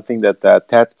mention something that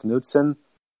Ted Knudsen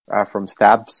from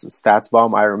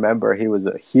Statsbomb, I remember he was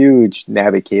a huge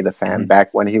Naby Keita fan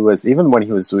back when he was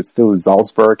still with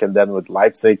Salzburg and then with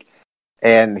Leipzig,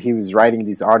 and he was writing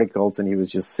these articles and he was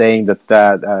just saying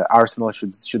that Arsenal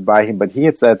should buy him. But he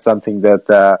had said something that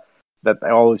I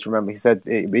always remember. He said,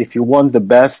 if you want the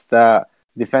best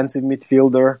defensive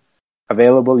midfielder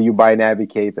available, you buy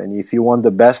Naby Keita, and if you want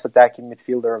the best attacking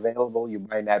midfielder available, you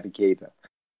buy Naby Keita.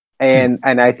 And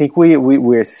I think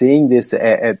we're seeing this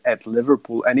at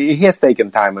Liverpool, and he has taken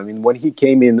time. I mean, when he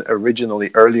came in originally,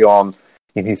 early on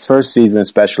in his first season,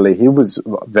 especially, he was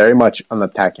very much an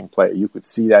attacking player. You could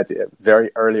see that very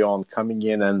early on, coming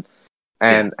in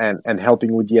and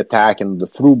helping with the attack and the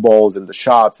through balls and the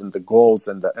shots and the goals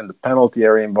and the penalty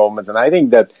area involvements. And I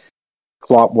think that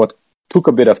Klopp, what took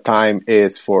a bit of time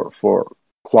is for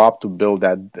Klopp to build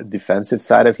that defensive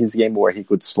side of his game where he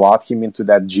could slot him into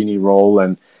that Gini role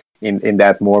and in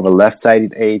that more of a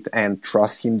left-sided 8 and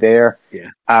trust him there.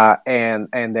 Yeah. And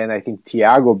then I think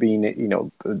Thiago being,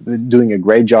 doing a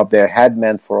great job there had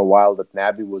meant for a while that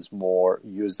Naby was more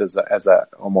used as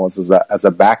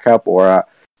a backup or a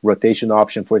rotation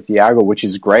option for Thiago, which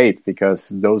is great because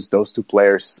those two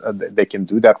players, they can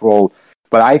do that role.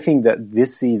 But I think that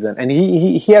this season, and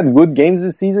he had good games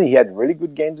this season. He had really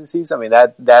good games this season. I mean,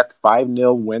 that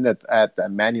 5-0 win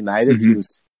at Man United, he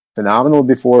was phenomenal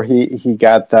before he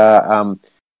got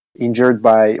injured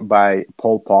by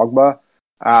Paul Pogba.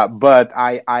 But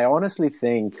I honestly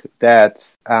think that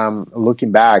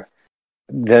looking back,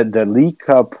 the League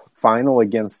Cup final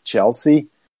against Chelsea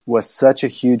was such a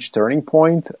huge turning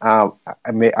point. I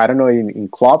don't know in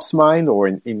Klopp's mind or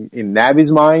in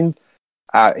Naby's mind.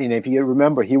 And if you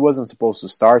remember, he wasn't supposed to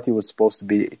start. He was supposed to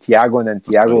be Thiago, and then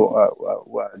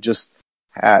Thiago just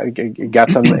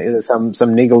got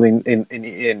some niggle in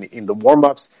the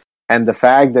warm-ups. And the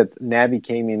fact that Naby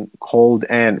came in cold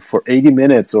and for 80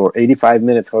 minutes or 85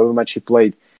 minutes, however much he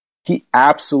played, he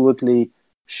absolutely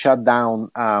shut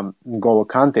down N'Golo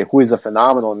Kante, who is a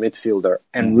phenomenal midfielder,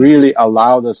 and really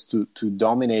allowed us to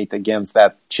dominate against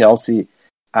that Chelsea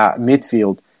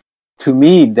midfield. To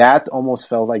me, that almost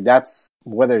felt like that's,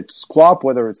 whether it's Klopp,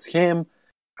 whether it's him,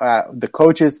 the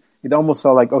coaches, it almost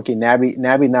felt like, okay,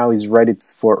 Naby now is ready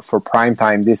for prime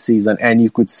time this season. And you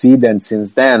could see then,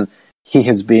 since then, he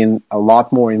has been a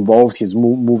lot more involved. He's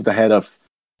moved ahead of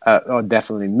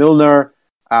definitely Milner.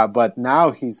 But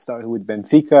now he's started with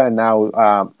Benfica, and now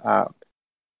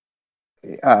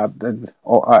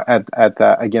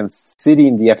against City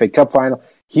in the FA Cup final,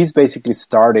 he's basically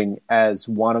starting as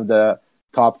one of the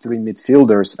top 3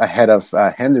 midfielders ahead of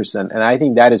Henderson, and I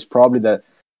think that is probably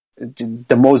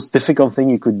the most difficult thing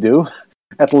you could do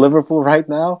at Liverpool right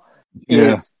now.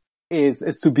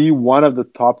 Is to be one of the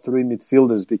top 3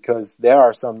 midfielders, because there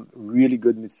are some really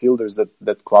good midfielders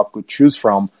that Klopp could choose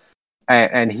from,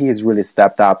 and he has really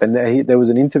stepped up. And there was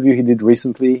an interview he did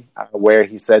recently where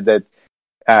he said that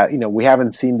we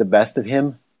haven't seen the best of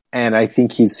him, and I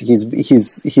think he's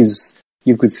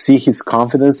you could see his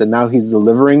confidence, and now he's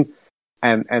delivering.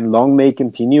 And long may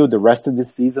continue the rest of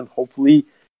this season. Hopefully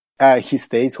he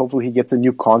stays. Hopefully he gets a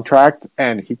new contract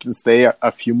and he can stay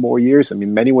a few more years. I mean,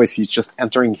 in many ways, he's just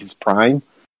entering his prime.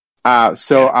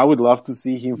 So I would love to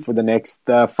see him for the next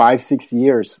 5-6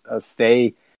 years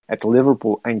stay at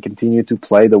Liverpool and continue to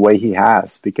play the way he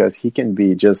has, because he can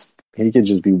just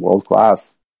be world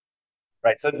class.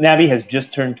 Right. So Naby has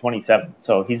just turned 27.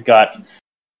 So he's got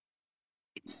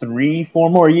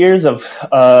 3-4 more years of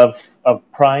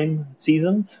prime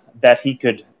seasons that he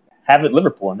could have at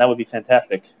Liverpool, and that would be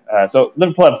fantastic. So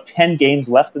Liverpool have 10 games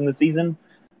left in the season.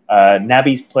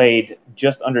 Naby's played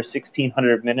just under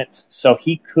 1,600 minutes, so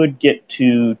he could get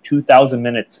to 2,000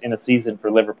 minutes in a season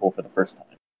for Liverpool for the first time.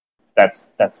 That's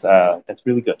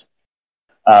really good.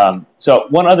 So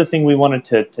one other thing we wanted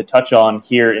to touch on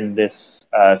here in this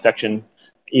section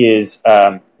is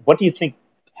what do you think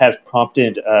has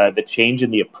prompted the change in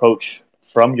the approach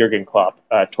from Jurgen Klopp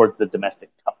towards the domestic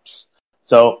cups?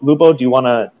 So, Lubo, do you want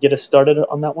to get us started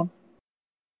on that one?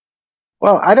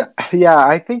 Well,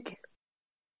 I think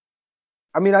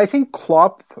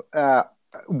Klopp,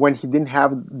 when he didn't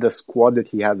have the squad that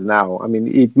he has now, I mean,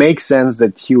 it makes sense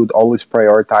that he would always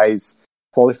prioritize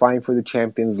qualifying for the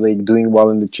Champions League, doing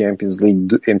well in the Champions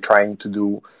League, and trying to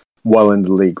do well in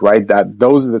the league, right?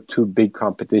 Those are the 2 big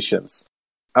competitions.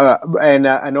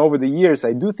 And over the years,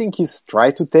 I do think he's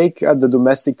tried to take the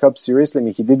domestic cup seriously. I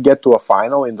mean, he did get to a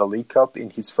final in the League Cup in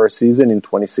his first season in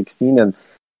 2016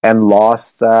 and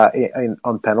lost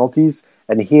on penalties.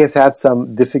 And he has had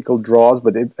some difficult draws,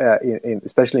 but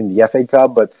especially in the FA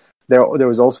Cup. But there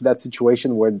was also that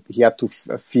situation where he had to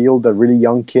field the really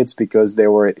young kids because they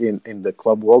were in the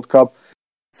Club World Cup.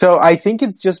 So I think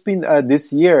it's just been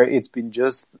this year. It's been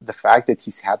just the fact that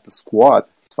he's had the squad.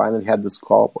 He's finally had the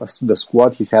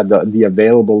squad. He's had the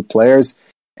available players,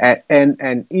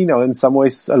 and you know, in some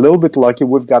ways, a little bit lucky.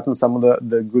 We've gotten some of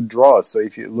the good draws. So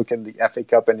if you look in the FA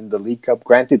Cup and in the League Cup,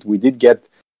 granted, we did get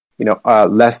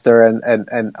Leicester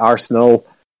and Arsenal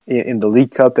in the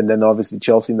League Cup, and then obviously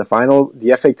Chelsea in the final.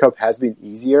 The FA Cup has been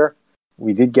easier.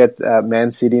 We did get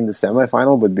Man City in the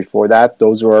semi-final, but before that,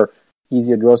 those were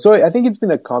easier draws. So I think it's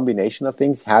been a combination of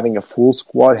things, having a full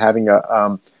squad, having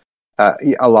a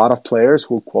lot of players,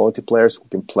 quality players who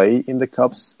can play in the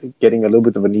cups, getting a little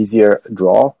bit of an easier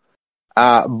draw.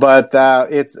 But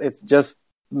it's just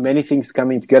many things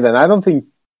coming together. And I don't think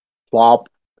Klopp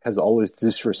has always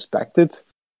disrespected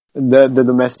the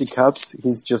domestic cups.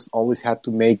 He's just always had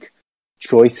to make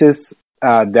choices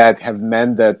that have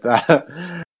meant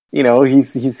that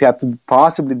he's had to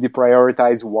possibly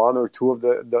deprioritize one or two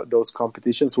of those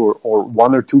competitions or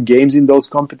one or two games in those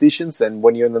competitions. And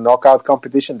when you're in the knockout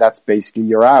competition, that's basically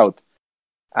you're out.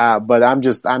 But I'm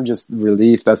just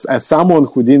relieved as someone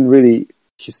who didn't really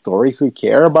historically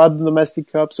care about the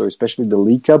domestic cups or especially the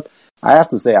League Cup. I have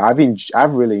to say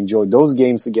I've really enjoyed those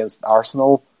games against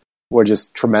Arsenal. Were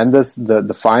just tremendous.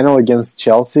 The final against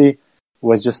Chelsea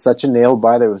was just such a nail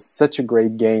biter. It was such a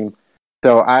great game.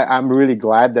 So I'm really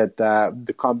glad that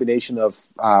the combination of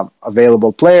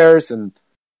available players and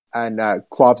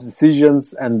Klopp's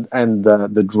decisions and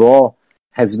the draw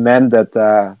has meant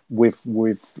that we've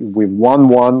won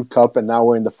one cup and now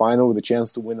we're in the final with a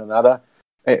chance to win another.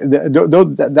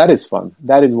 That is fun.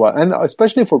 That is what, and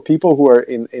especially for people who are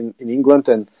in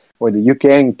England or the UK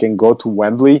and can go to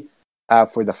Wembley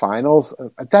for the finals.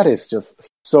 That is just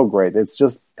so great. It's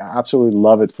just I absolutely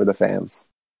love it for the fans.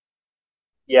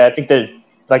 Yeah, I think that,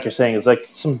 like you're saying, it's like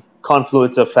some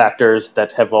confluence of factors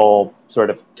that have all sort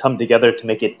of come together to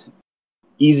make it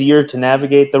easier to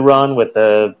navigate the run with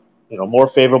the more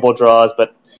favorable draws.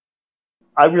 But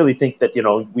I really think that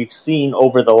we've seen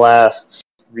over the last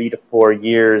 3 to 4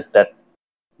 years that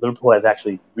Liverpool has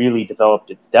actually really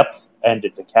developed its depth and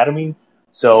its academy.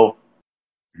 So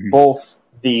both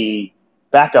the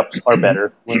backups are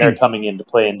better when they're coming in to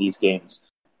play in these games.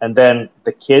 And then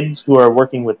the kids who are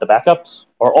working with the backups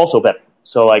are also better.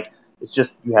 So, it's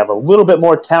just you have a little bit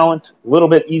more talent, a little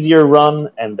bit easier run,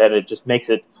 and then it just makes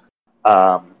it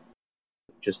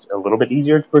just a little bit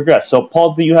easier to progress. So,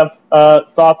 Paul, do you have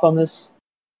thoughts on this?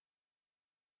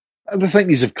 I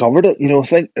think you've covered it. I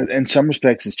think in some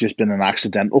respects it's just been an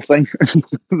accidental thing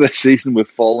this season. We've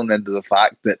fallen into the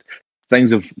fact that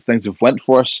things have went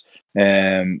for us.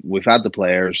 We've had the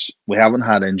players. We haven't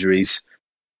had injuries.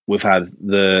 We've had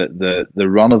the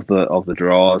run of the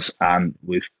draws, and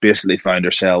we've basically found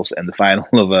ourselves in the final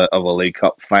of a League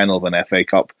Cup, final of an FA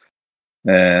Cup,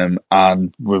 and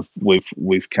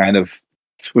we've kind of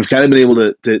been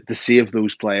able to save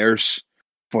those players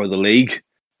for the league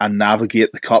and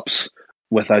navigate the cups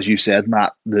with, as you said,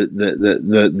 Matt,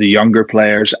 the younger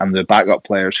players and the backup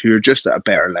players who are just at a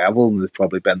better level than they've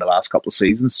probably been the last couple of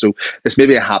seasons. So it's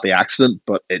maybe a happy accident,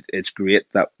 but it's great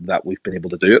that we've been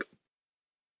able to do it.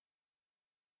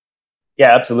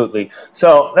 Yeah, absolutely.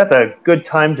 So that's a good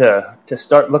time to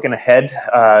start looking ahead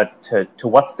to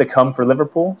what's to come for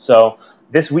Liverpool. So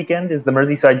this weekend is the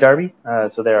Merseyside Derby.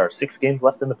 So there are 6 games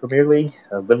left in the Premier League.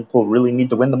 Liverpool really need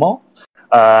to win them all.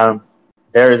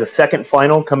 There is a second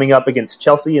final coming up against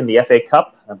Chelsea in the FA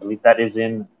Cup. I believe that is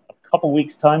in a couple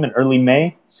weeks' time in early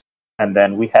May. And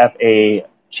then we have a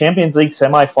Champions League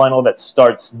semi-final that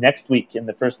starts next week in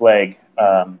the first leg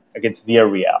against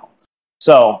Villarreal.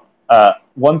 So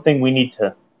one thing we need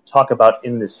to talk about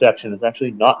in this section is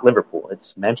actually not Liverpool.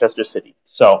 It's Manchester City.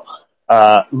 So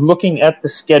looking at the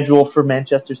schedule for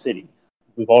Manchester City,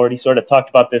 we've already sort of talked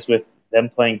about this with them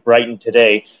playing Brighton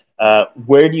today.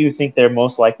 Where do you think they're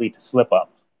most likely to slip up?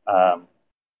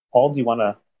 Paul, do you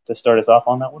want to start us off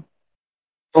on that one?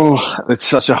 Oh, it's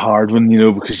such a hard one,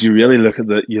 because you really look at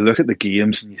the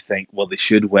games and you think, well, they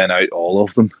should win out all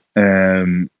of them.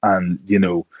 And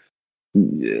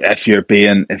if you're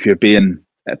being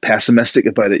pessimistic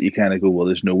about it, you kind of go, well,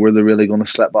 there's nowhere they're really going to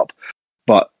slip up.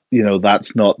 But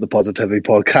that's not the positivity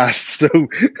podcast. So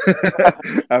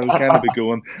I would kind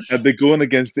of be going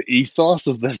against the ethos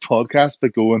of this podcast,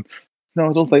 but going, No,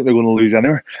 I don't think they're going to lose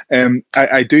anywhere.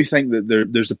 I do think that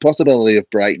there's a possibility of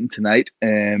Brighton tonight.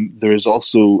 There is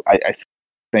also, I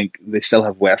think they still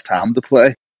have West Ham to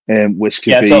play, which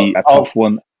could be a tough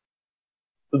one.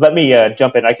 Let me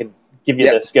jump in. I can give you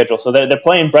the schedule. So they're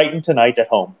playing Brighton tonight at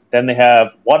home. Then they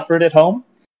have Watford at home,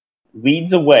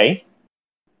 Leeds away,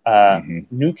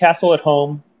 Newcastle at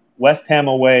home, West Ham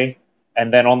away,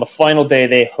 and then on the final day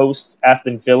they host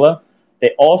Aston Villa.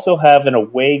 They also have an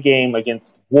away game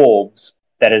against Wolves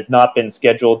that has not been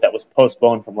scheduled, that was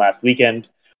postponed from last weekend.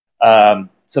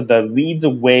 So the Leeds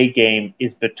away game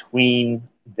is between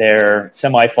their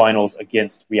semifinals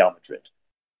against Real Madrid.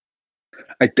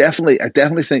 I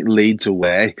definitely think Leeds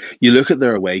away. You look at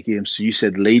their away games. So you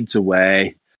said Leeds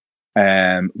away,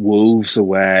 Wolves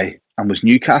away, and was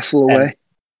Newcastle away?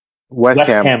 West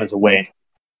Ham is away.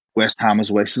 West Ham is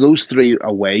away. So those three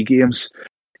away games,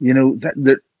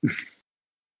 that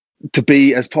to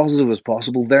be as positive as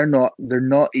possible, they're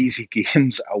not easy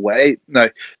games away. Now,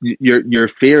 your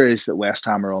fear is that West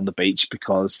Ham are on the beach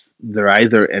because they're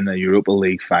either in a Europa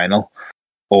League final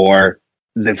or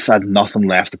they've had nothing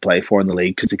left to play for in the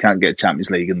league because they can't get Champions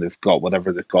League and they've got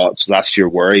whatever they've got. So that's your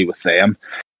worry with them.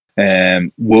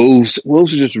 Wolves are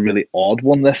just a really odd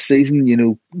one this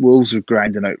season. Wolves are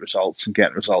grinding out results and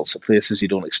getting results at places you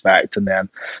don't expect, and then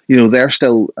they're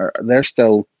still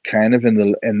kind of in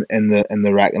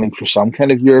the reckoning for some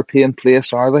kind of European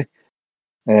place, are they?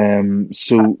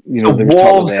 So there's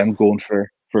talk of them going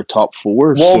for top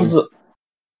four.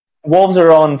 Wolves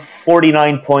are on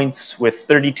 49 points with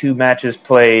 32 matches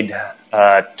played.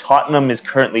 Tottenham is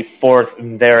currently fourth,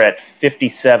 and they're at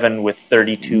 57 with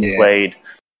 32 played.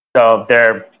 So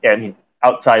they're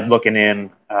outside looking in,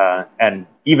 and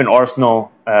even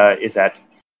Arsenal is at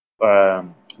the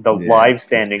live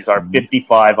standings are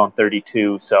 55 on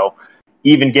 32. So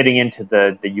even getting into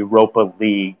the Europa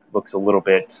League looks a little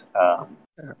bit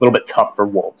tough for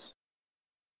Wolves.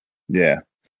 Yeah,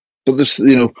 but this,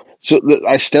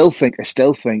 I still think,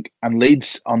 and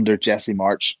Leeds under Jesse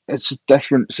March, it's a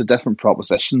different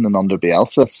proposition than under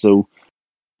Bielsa. So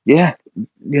yeah,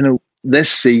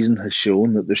 this season has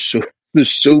shown that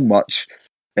there's so much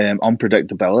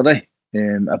unpredictability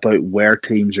about where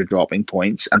teams are dropping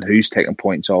points and who's taking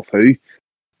points off who.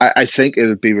 I think it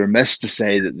would be remiss to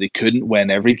say that they couldn't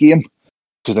win every game,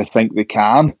 because I think they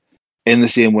can, in the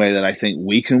same way that I think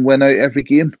we can win out every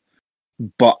game.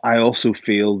 But I also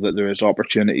feel that there is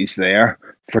opportunities there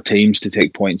for teams to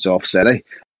take points off City.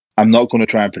 I'm not going to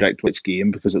try and predict which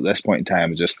game, because at this point in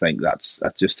time, I just think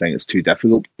it's too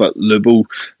difficult. But Lubo,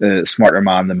 smarter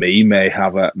man than me, may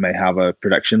have a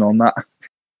prediction on that.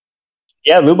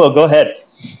 Yeah, Lubo, go ahead.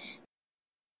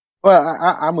 Well,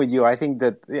 I'm with you. I think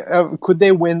that could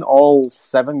they win all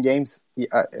 7 games,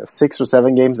 6 or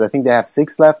 7 games? I think they have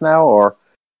 6 left now. Or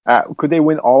could they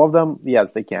win all of them?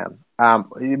 Yes, they can.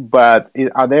 But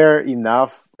are there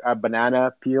enough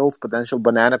potential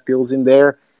banana peels in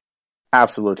there?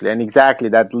 Absolutely. And exactly,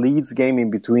 that Leeds game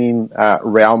in between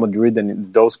Real Madrid,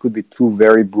 and those could be 2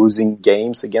 very bruising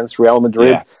games against Real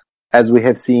Madrid, as we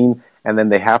have seen. And then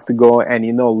they have to go, and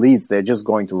Leeds, they're just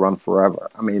going to run forever.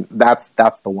 I mean, that's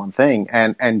the one thing.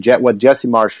 And what Jesse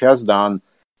Marsh has done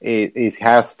is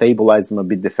has stabilized them a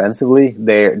bit defensively.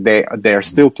 They're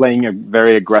still playing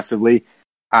very aggressively,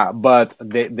 but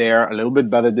they're a little bit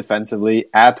better defensively.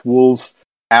 At Wolves,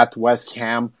 at West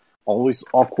Ham, always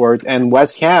awkward. And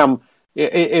West Ham,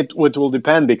 it will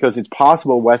depend, because it's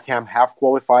possible West Ham have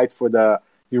qualified for the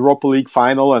Europa League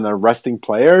final and are resting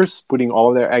players, putting all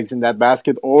of their eggs in that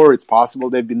basket, or it's possible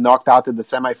they've been knocked out at the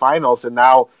semifinals and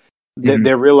now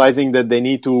they're realizing that they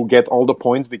need to get all the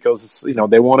points because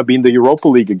they want to be in the Europa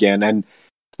League again. And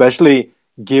especially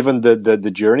given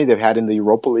the journey they've had in the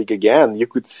Europa League again, you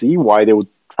could see why they would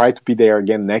try to be there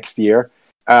again next year.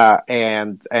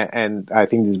 And I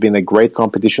think there's been a great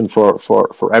competition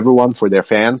for everyone, for their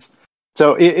fans.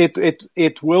 So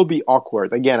it will be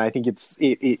awkward. Again, I think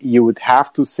you would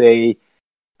have to say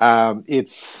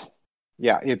it's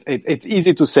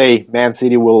easy to say Man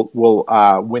City will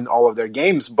win all of their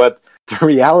games, but the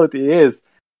reality is,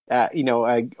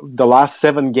 the last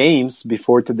 7 games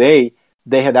before today,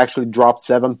 they had actually dropped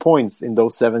 7 points in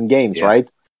those 7 games, right?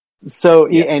 So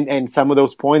and some of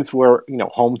those points were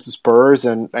home to Spurs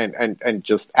and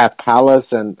just at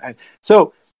Palace and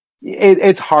so.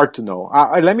 It's hard to know.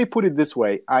 Let me put it this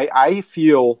way. I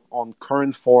feel on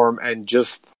current form and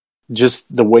just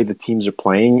the way the teams are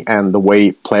playing and the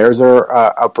way players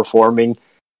are performing,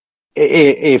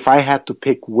 if I had to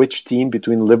pick which team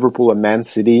between Liverpool and Man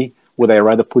City would I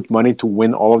rather put money to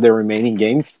win all of their remaining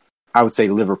games, I would say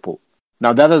Liverpool.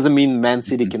 Now, that doesn't mean Man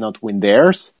City cannot win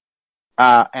theirs.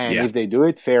 If they do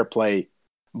it, fair play.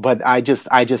 but I just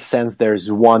sense there's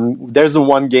the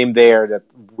one game there that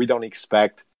we don't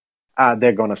expect.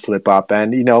 They're gonna slip up,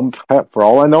 and for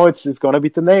all I know, it's gonna be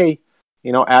today.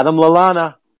 Adam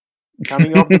Lallana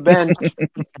coming off the bench.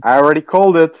 I already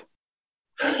called it.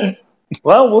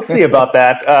 Well, we'll see about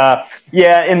that.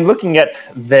 In looking at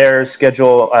their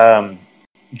schedule,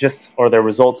 or their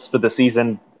results for the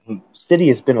season, City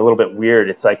has been a little bit weird.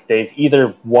 It's like they've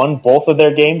either won both of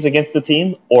their games against the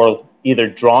team, or either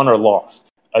drawn or lost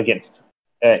against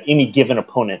any given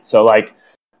opponent. So,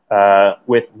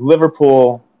 with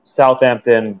Liverpool,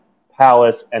 Southampton,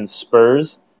 Palace, and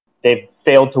Spurs, they've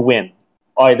failed to win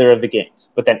either of the games.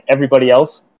 But then everybody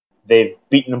else, they've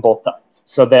beaten them both times.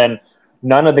 So then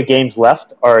none of the games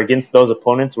left are against those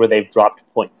opponents where they've dropped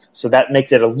points. So that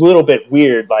makes it a little bit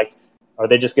weird. Like, are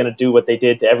they just going to do what they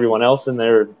did to everyone else in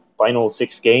their final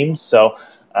 6 games? So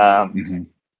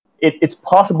it's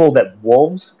possible that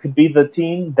Wolves could be the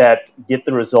team that get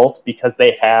the result because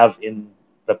they have in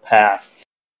the past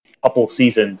couple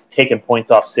seasons taken points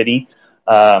off City.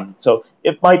 So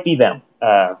it might be them.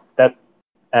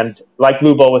 And like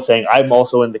Lubo was saying, I'm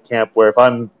also in the camp where if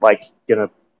I'm going to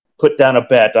put down a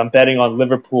bet, I'm betting on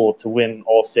Liverpool to win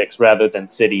all 6 rather than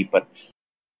City, but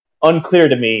unclear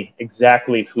to me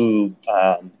exactly who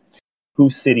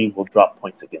City will drop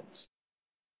points against.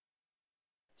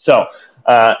 So,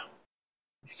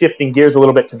 shifting gears a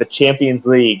little bit to the Champions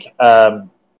League,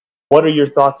 what are your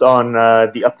thoughts on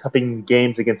the upcoming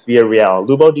games against Villarreal?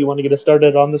 Lubo, do you want to get us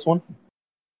started on this one?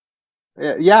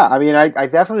 Yeah, I mean, I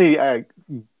definitely,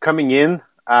 coming in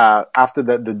after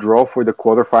the draw for the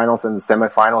quarterfinals and the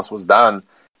semifinals was done,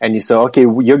 and you saw, okay,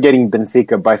 you're getting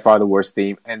Benfica, by far the worst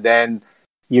team, and then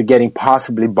you're getting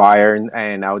possibly Bayern,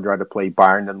 and I would rather play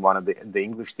Bayern than one of the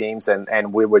English teams,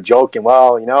 and we were joking,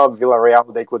 well,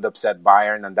 Villarreal, they could upset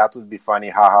Bayern, and that would be funny,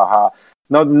 ha ha ha.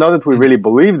 Not that we really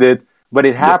believed it, but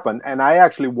it happened, and I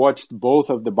actually watched both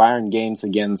of the Bayern games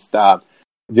against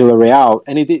Villarreal,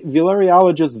 and Villarreal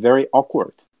are just very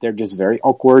awkward. They're just very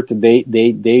awkward. They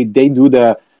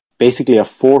do basically a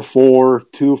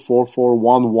 4-4-2,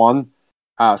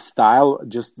 4-4-1-1 style,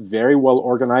 just very well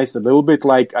organized, a little bit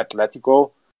like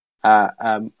Atletico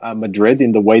Madrid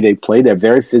in the way they play. They're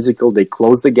very physical. They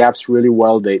close the gaps really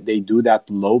well. They do that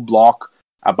low block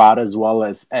about as well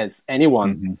as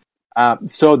anyone.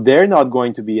 So they're not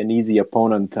going to be an easy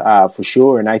opponent for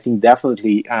sure. And I think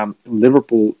definitely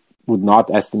Liverpool would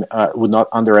not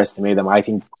underestimate them. I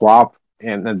think Klopp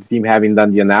and the team, having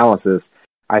done the analysis,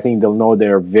 I think they'll know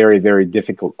they're a very, very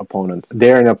difficult opponent.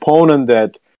 They're an opponent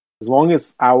that, as long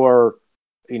as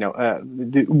we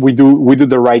do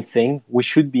the right thing, we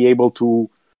should be able to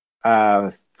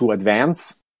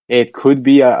advance. It could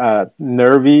be a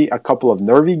couple of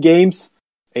nervy games.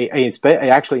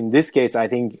 Actually, in this case, I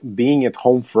think being at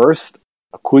home first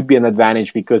could be an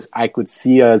advantage, because I could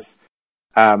see us.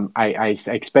 I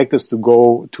expect us to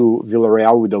go to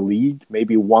Villarreal with a lead,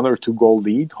 maybe 1 or 2 goal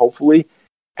lead, hopefully,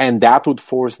 and that would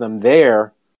force them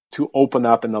there to open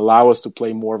up and allow us to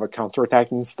play more of a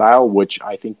counter-attacking style, which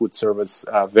I think would serve us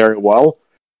very well.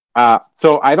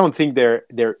 So I don't think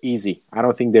they're easy. I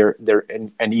don't think they're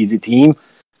an easy team.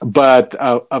 But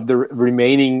of the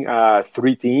remaining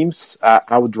 3 teams,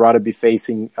 I would rather be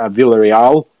facing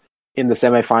Villarreal in the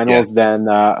semifinals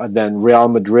than Real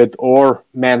Madrid or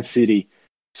Man City.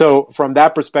 So from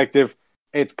that perspective,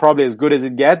 it's probably as good as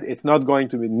it gets. It's not going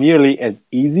to be nearly as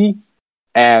easy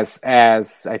as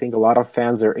I think a lot of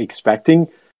fans are expecting.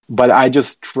 But I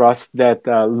just trust that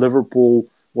Liverpool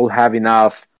will have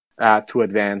enough to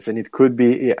advance. And it could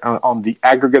be, on the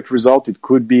aggregate result, it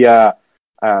could be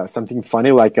something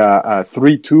funny like a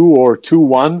 3-2 or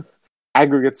 2-1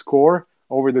 aggregate score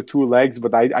over the 2 legs.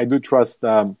 But I do trust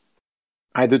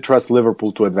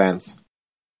Liverpool to advance.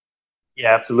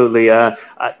 Yeah, absolutely. I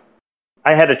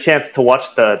had a chance to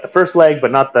watch the first leg, but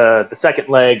not the second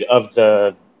leg of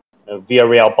the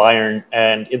Villarreal Bayern.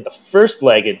 And in the first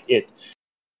leg, it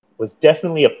was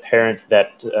definitely apparent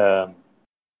that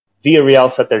Villarreal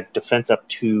set their defense up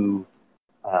to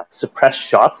suppress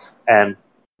shots and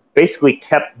basically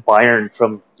kept Bayern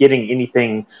from getting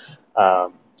anything,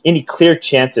 any clear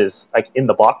chances in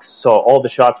the box. So all the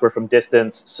shots were from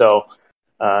distance. So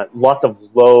lots of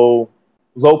low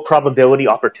probability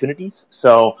opportunities.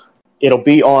 So it'll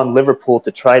be on Liverpool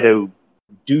to try to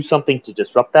do something to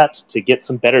disrupt that, to get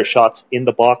some better shots in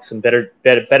the box and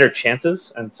better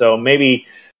chances. And so maybe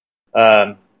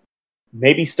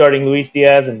starting Luis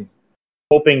Diaz and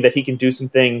hoping that he can do some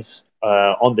things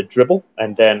on the dribble,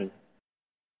 and then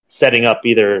setting up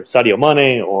either Sadio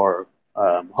Mane or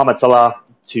Mohamed Salah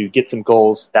to get some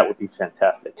goals. That would be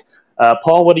fantastic.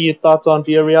 Paul, what are your thoughts on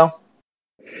Villarreal?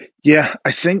 Yeah,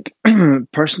 I think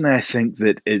personally, I think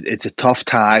that it's a tough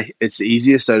tie. It's the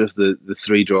easiest out of the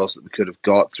three draws that we could have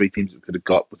got, three teams that we could have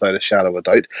got without a shadow of a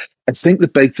doubt. I think the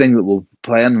big thing that will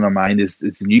play in our mind is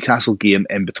the Newcastle game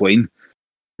in between.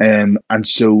 And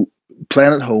so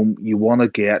playing at home, I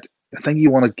think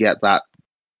you want to get that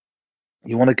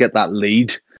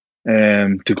lead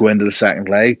to go into the second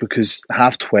leg, because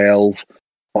 12:30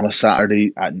 on a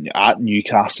Saturday at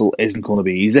Newcastle isn't going to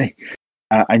be easy.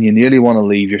 And you nearly want to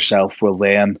leave yourself, well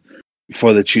then,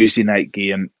 for the Tuesday night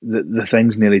game, the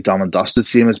thing's nearly done and dusted,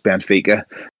 same as Benfica,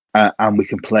 and we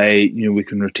can play, we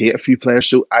can rotate a few players.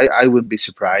 So I wouldn't be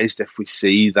surprised if we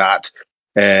see that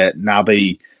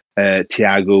Naby,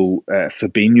 Thiago,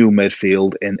 Fabinho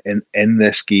midfield in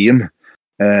this game,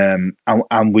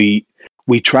 and we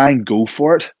try and go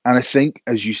for it. And I think,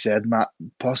 as you said, Matt,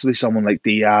 possibly someone like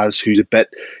Diaz, who's a bit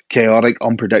chaotic,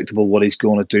 unpredictable what he's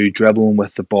going to do, dribbling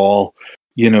with the ball,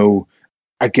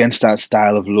 against that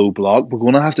style of low block, we're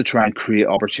going to have to try and create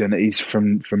opportunities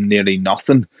from nearly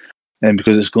nothing. And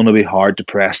because it's going to be hard to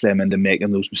press them into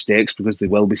making those mistakes, because they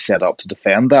will be set up to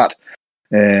defend that.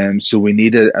 So we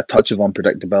need a touch of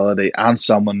unpredictability, and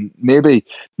someone, maybe,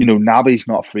 Naby's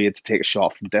not afraid to take a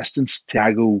shot from distance.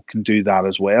 Thiago can do that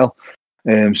as well.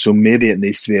 So maybe it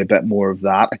needs to be a bit more of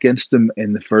that against them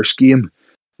in the first game.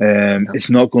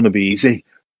 It's not going to be easy,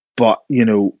 but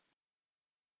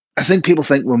I think people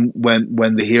think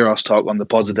when they hear us talk on the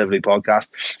Positivity podcast,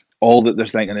 all that they're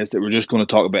thinking is that we're just going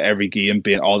to talk about every game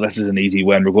being, oh, this is an easy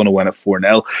win, we're going to win at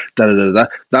 4-0.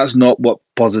 That's not what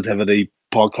Positivity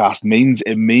podcast means.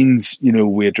 It means,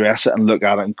 we address it and look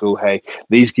at it and go, hey,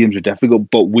 these games are difficult,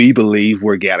 but we believe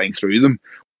we're getting through them.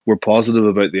 We're positive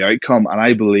about the outcome, and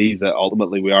I believe that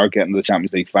ultimately we are getting to the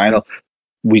Champions League final.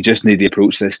 We just need to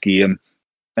approach this game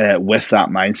with that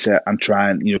mindset and try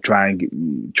and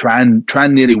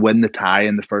nearly win the tie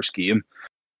in the first game,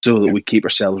 so that we keep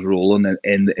ourselves rolling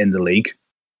in the league.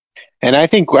 And I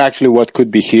think actually what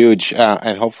could be huge,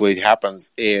 and hopefully it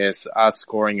happens, is us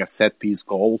scoring a set piece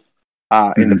goal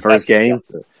in the first game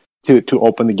to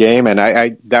open the game. And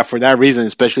I that for that reason,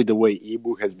 especially the way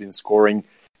Ibu has been scoring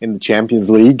in the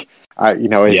Champions League,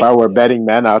 if I were betting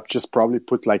man, I'd just probably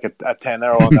put like a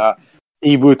tenner on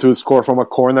Ibu to score from a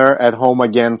corner at home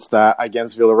against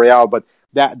Villarreal. But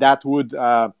that would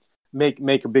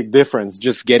make a big difference.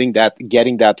 Just getting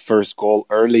that first goal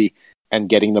early and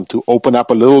getting them to open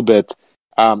up a little bit.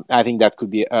 I think that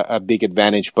could be a big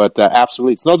advantage. But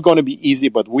absolutely, it's not going to be easy.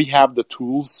 But we have the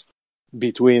tools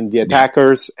between the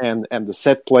attackers and the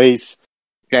set plays.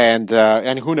 And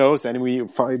who knows? And we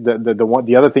find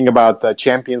the other thing about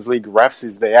Champions League refs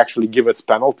is they actually give us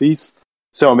penalties.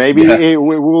 So maybe we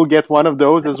will get one of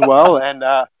those as well. And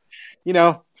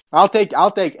I'll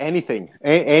take anything,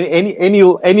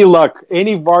 any luck,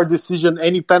 any VAR decision,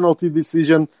 any penalty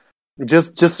decision,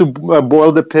 just to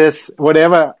boil the piss,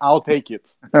 whatever. I'll take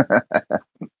it.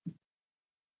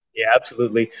 Yeah,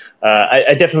 absolutely.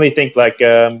 I definitely think like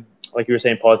you were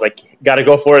saying, Paul, is like got to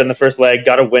go for it in the first leg,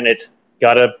 got to win it.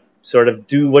 Got to sort of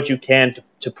do what you can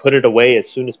to put it away as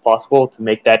soon as possible to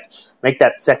make that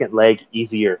second leg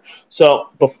easier. So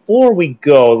before we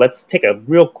go, let's take a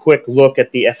real quick look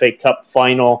at the FA Cup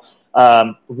final.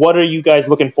 What are you guys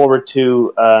looking forward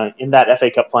to in that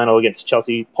FA Cup final against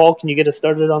Chelsea? Paul, can you get us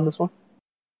started on this one?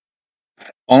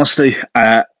 Honestly,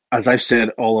 as I've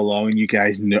said all along, you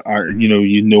guys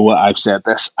what I've said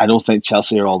this. I don't think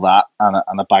Chelsea are all that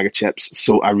and a bag of chips.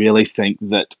 So I really think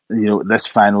that this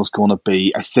final is going to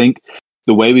be. I think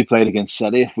the way we played against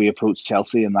City, if we approach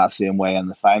Chelsea in that same way in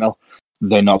the final,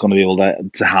 they're not going to be able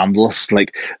to handle us.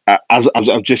 Like as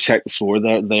I've just checked the score,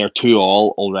 they are 2-2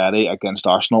 already against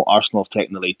Arsenal. Arsenal have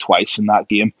taken the lead twice in that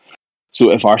game.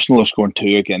 So if Arsenal are scoring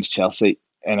 2 against Chelsea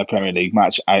in a Premier League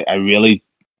match, I really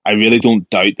don't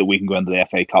doubt that we can go into the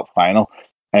FA Cup final.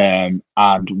 And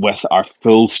with our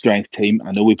full strength team,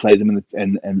 I know we played them in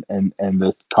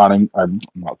the Carling,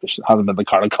 hasn't been the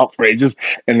Carling Cup for ages,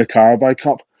 in the Carabao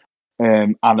Cup,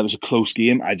 and it was a close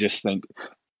game. I just think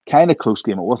kind of close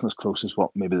game. It wasn't as close as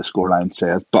what maybe the scoreline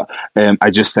said, but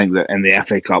I just think that in the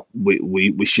FA Cup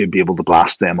we should be able to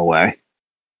blast them away.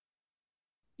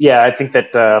 Yeah, I think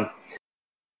that.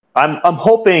 I'm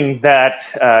hoping that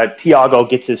Thiago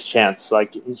gets his chance.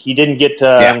 Like he didn't get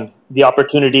the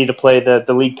opportunity to play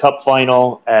the League Cup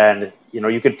final, and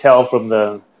you could tell from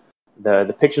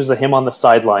the pictures of him on the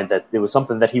sideline that it was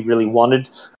something that he really wanted.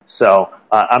 So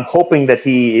I'm hoping that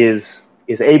he is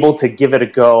able to give it a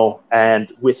go, and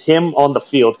with him on the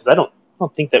field, because I don't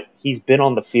think that he's been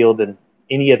on the field in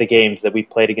any of the games that we've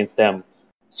played against them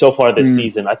so far this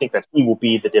season. I think that he will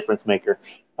be the difference maker.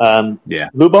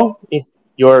 Lubo,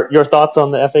 Your thoughts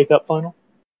on the FA Cup final?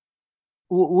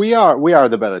 We are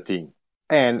the better team,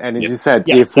 and as you said,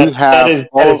 if that is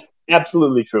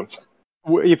absolutely true.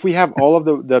 If we have all of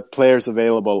the players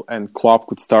available and Klopp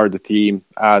could start the team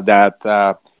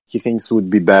that he thinks would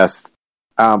be best,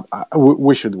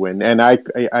 we should win. And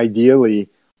ideally,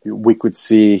 we could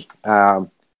see Fabinho,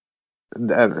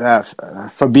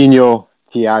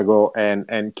 Thiago,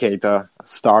 and Keita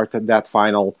start at that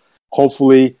final.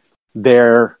 Hopefully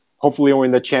we're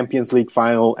in the Champions League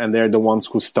final, and they're the ones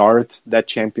who start that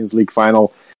Champions League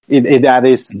final. That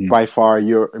is by far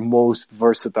your most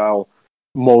versatile,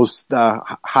 most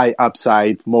high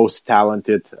upside, most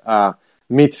talented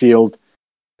midfield.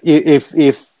 If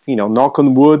knock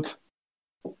on wood,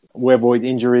 we avoid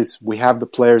injuries, we have the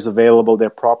players available, they're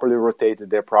properly rotated,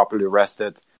 they're properly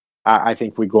rested, I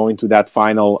think we go into that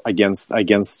final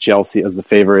against Chelsea as the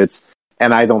favorites,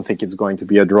 and I don't think it's going to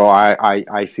be a draw.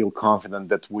 I feel confident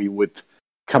that we would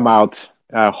come out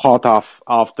hot off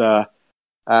the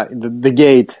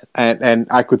gate, and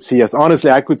I could see us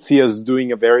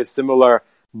doing a very similar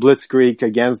blitzkrieg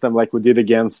against them like we did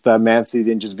against Man City,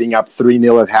 and just being up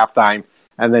 3-0 at halftime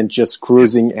and then just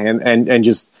cruising and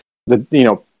just the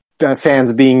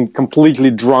fans being completely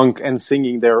drunk and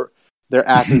singing their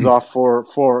asses off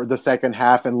for the second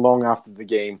half and long after the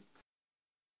game.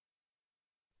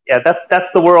 Yeah,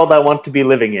 that's the world I want to be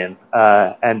living in,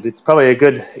 and it's probably a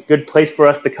good place for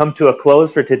us to come to a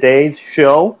close for today's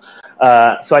show.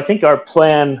 So I think our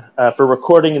plan for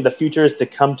recording in the future is to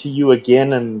come to you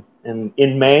again in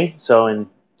May, so in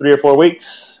 3 or 4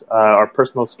 weeks, our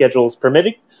personal schedules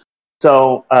permitting.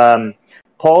 So,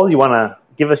 Paul, you want to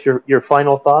give us your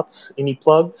final thoughts? Any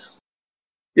plugs?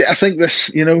 Yeah, I think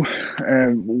this,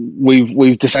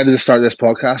 we've decided to start this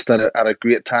podcast at a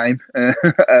great time.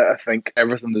 I think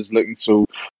everything is looking so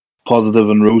positive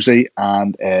and rosy,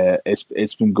 and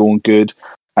it's been going good.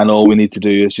 And all we need to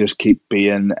do is just keep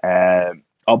being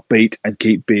upbeat and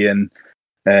keep being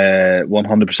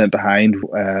 100% behind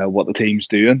what the team's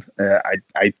doing.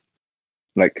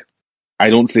 I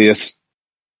don't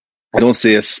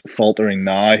see us faltering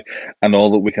now, and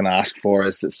all that we can ask for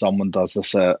is that someone does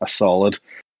us a solid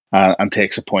and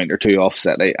takes a point or two off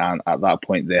City, and at that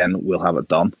point then we'll have it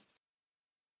done.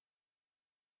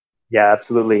 Yeah,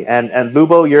 absolutely. And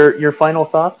Lubo, your final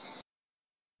thoughts?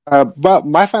 But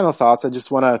my final thoughts, I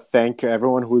just want to thank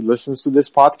everyone who listens to this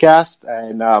podcast,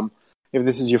 and if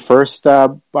this is your first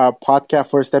podcast,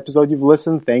 first episode you've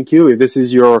listened, thank you. If this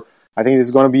is I think this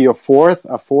is going to be your fourth,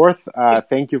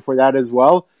 thank you for that as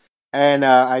well. And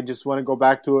I just want to go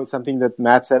back to something that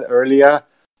Matt said earlier.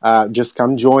 Just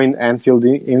come join Anfield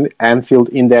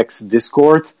Index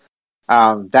Discord.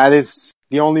 That is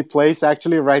the only place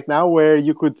actually right now where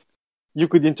you could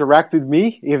interact with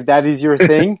me if that is your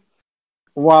thing.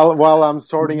 While I'm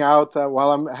sorting out,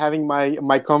 while I'm having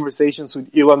my conversations with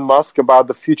Elon Musk about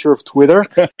the future of Twitter,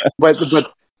 but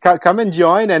come and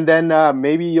join, and then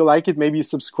maybe you like it, maybe you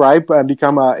subscribe and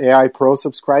become a AI Pro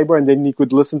subscriber, and then you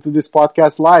could listen to this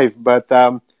podcast live. But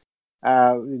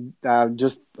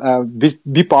just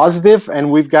be positive,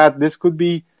 and this could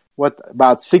be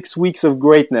about 6 weeks of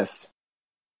greatness,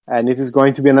 and it is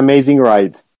going to be an amazing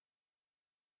ride.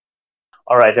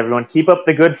 All right, everyone, keep up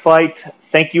the good fight.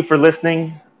 Thank you for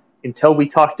listening. Until we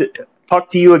talk to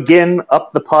you again,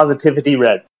 up the positivity,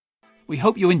 Reds. We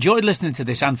hope you enjoyed listening to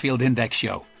this Anfield Index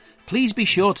show. Please be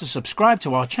sure to subscribe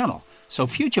to our channel so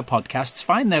future podcasts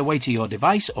find their way to your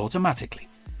device automatically.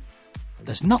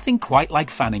 There's nothing quite like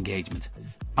fan engagement,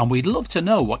 and we'd love to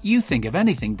know what you think of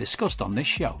anything discussed on this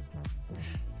show.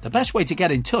 The best way to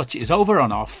get in touch is over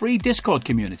on our free Discord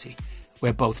community,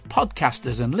 where both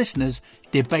podcasters and listeners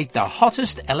debate the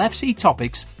hottest LFC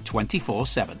topics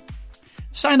 24/7.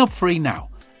 Sign up free now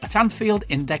at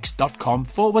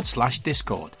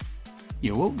AnfieldIndex.com/Discord.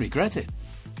 You won't regret it.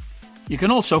 You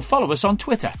can also follow us on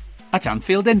Twitter at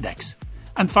Anfield Index,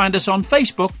 and find us on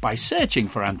Facebook by searching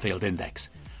for Anfield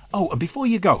Index. Oh, and before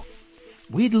you go,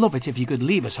 we'd love it if you could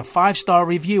leave us a 5-star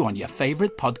review on your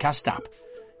favourite podcast app.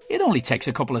 It only takes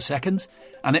a couple of seconds,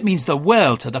 and it means the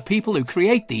world to the people who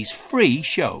create these free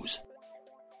shows.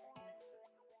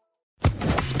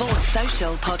 Sports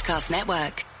Social Podcast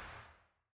Network.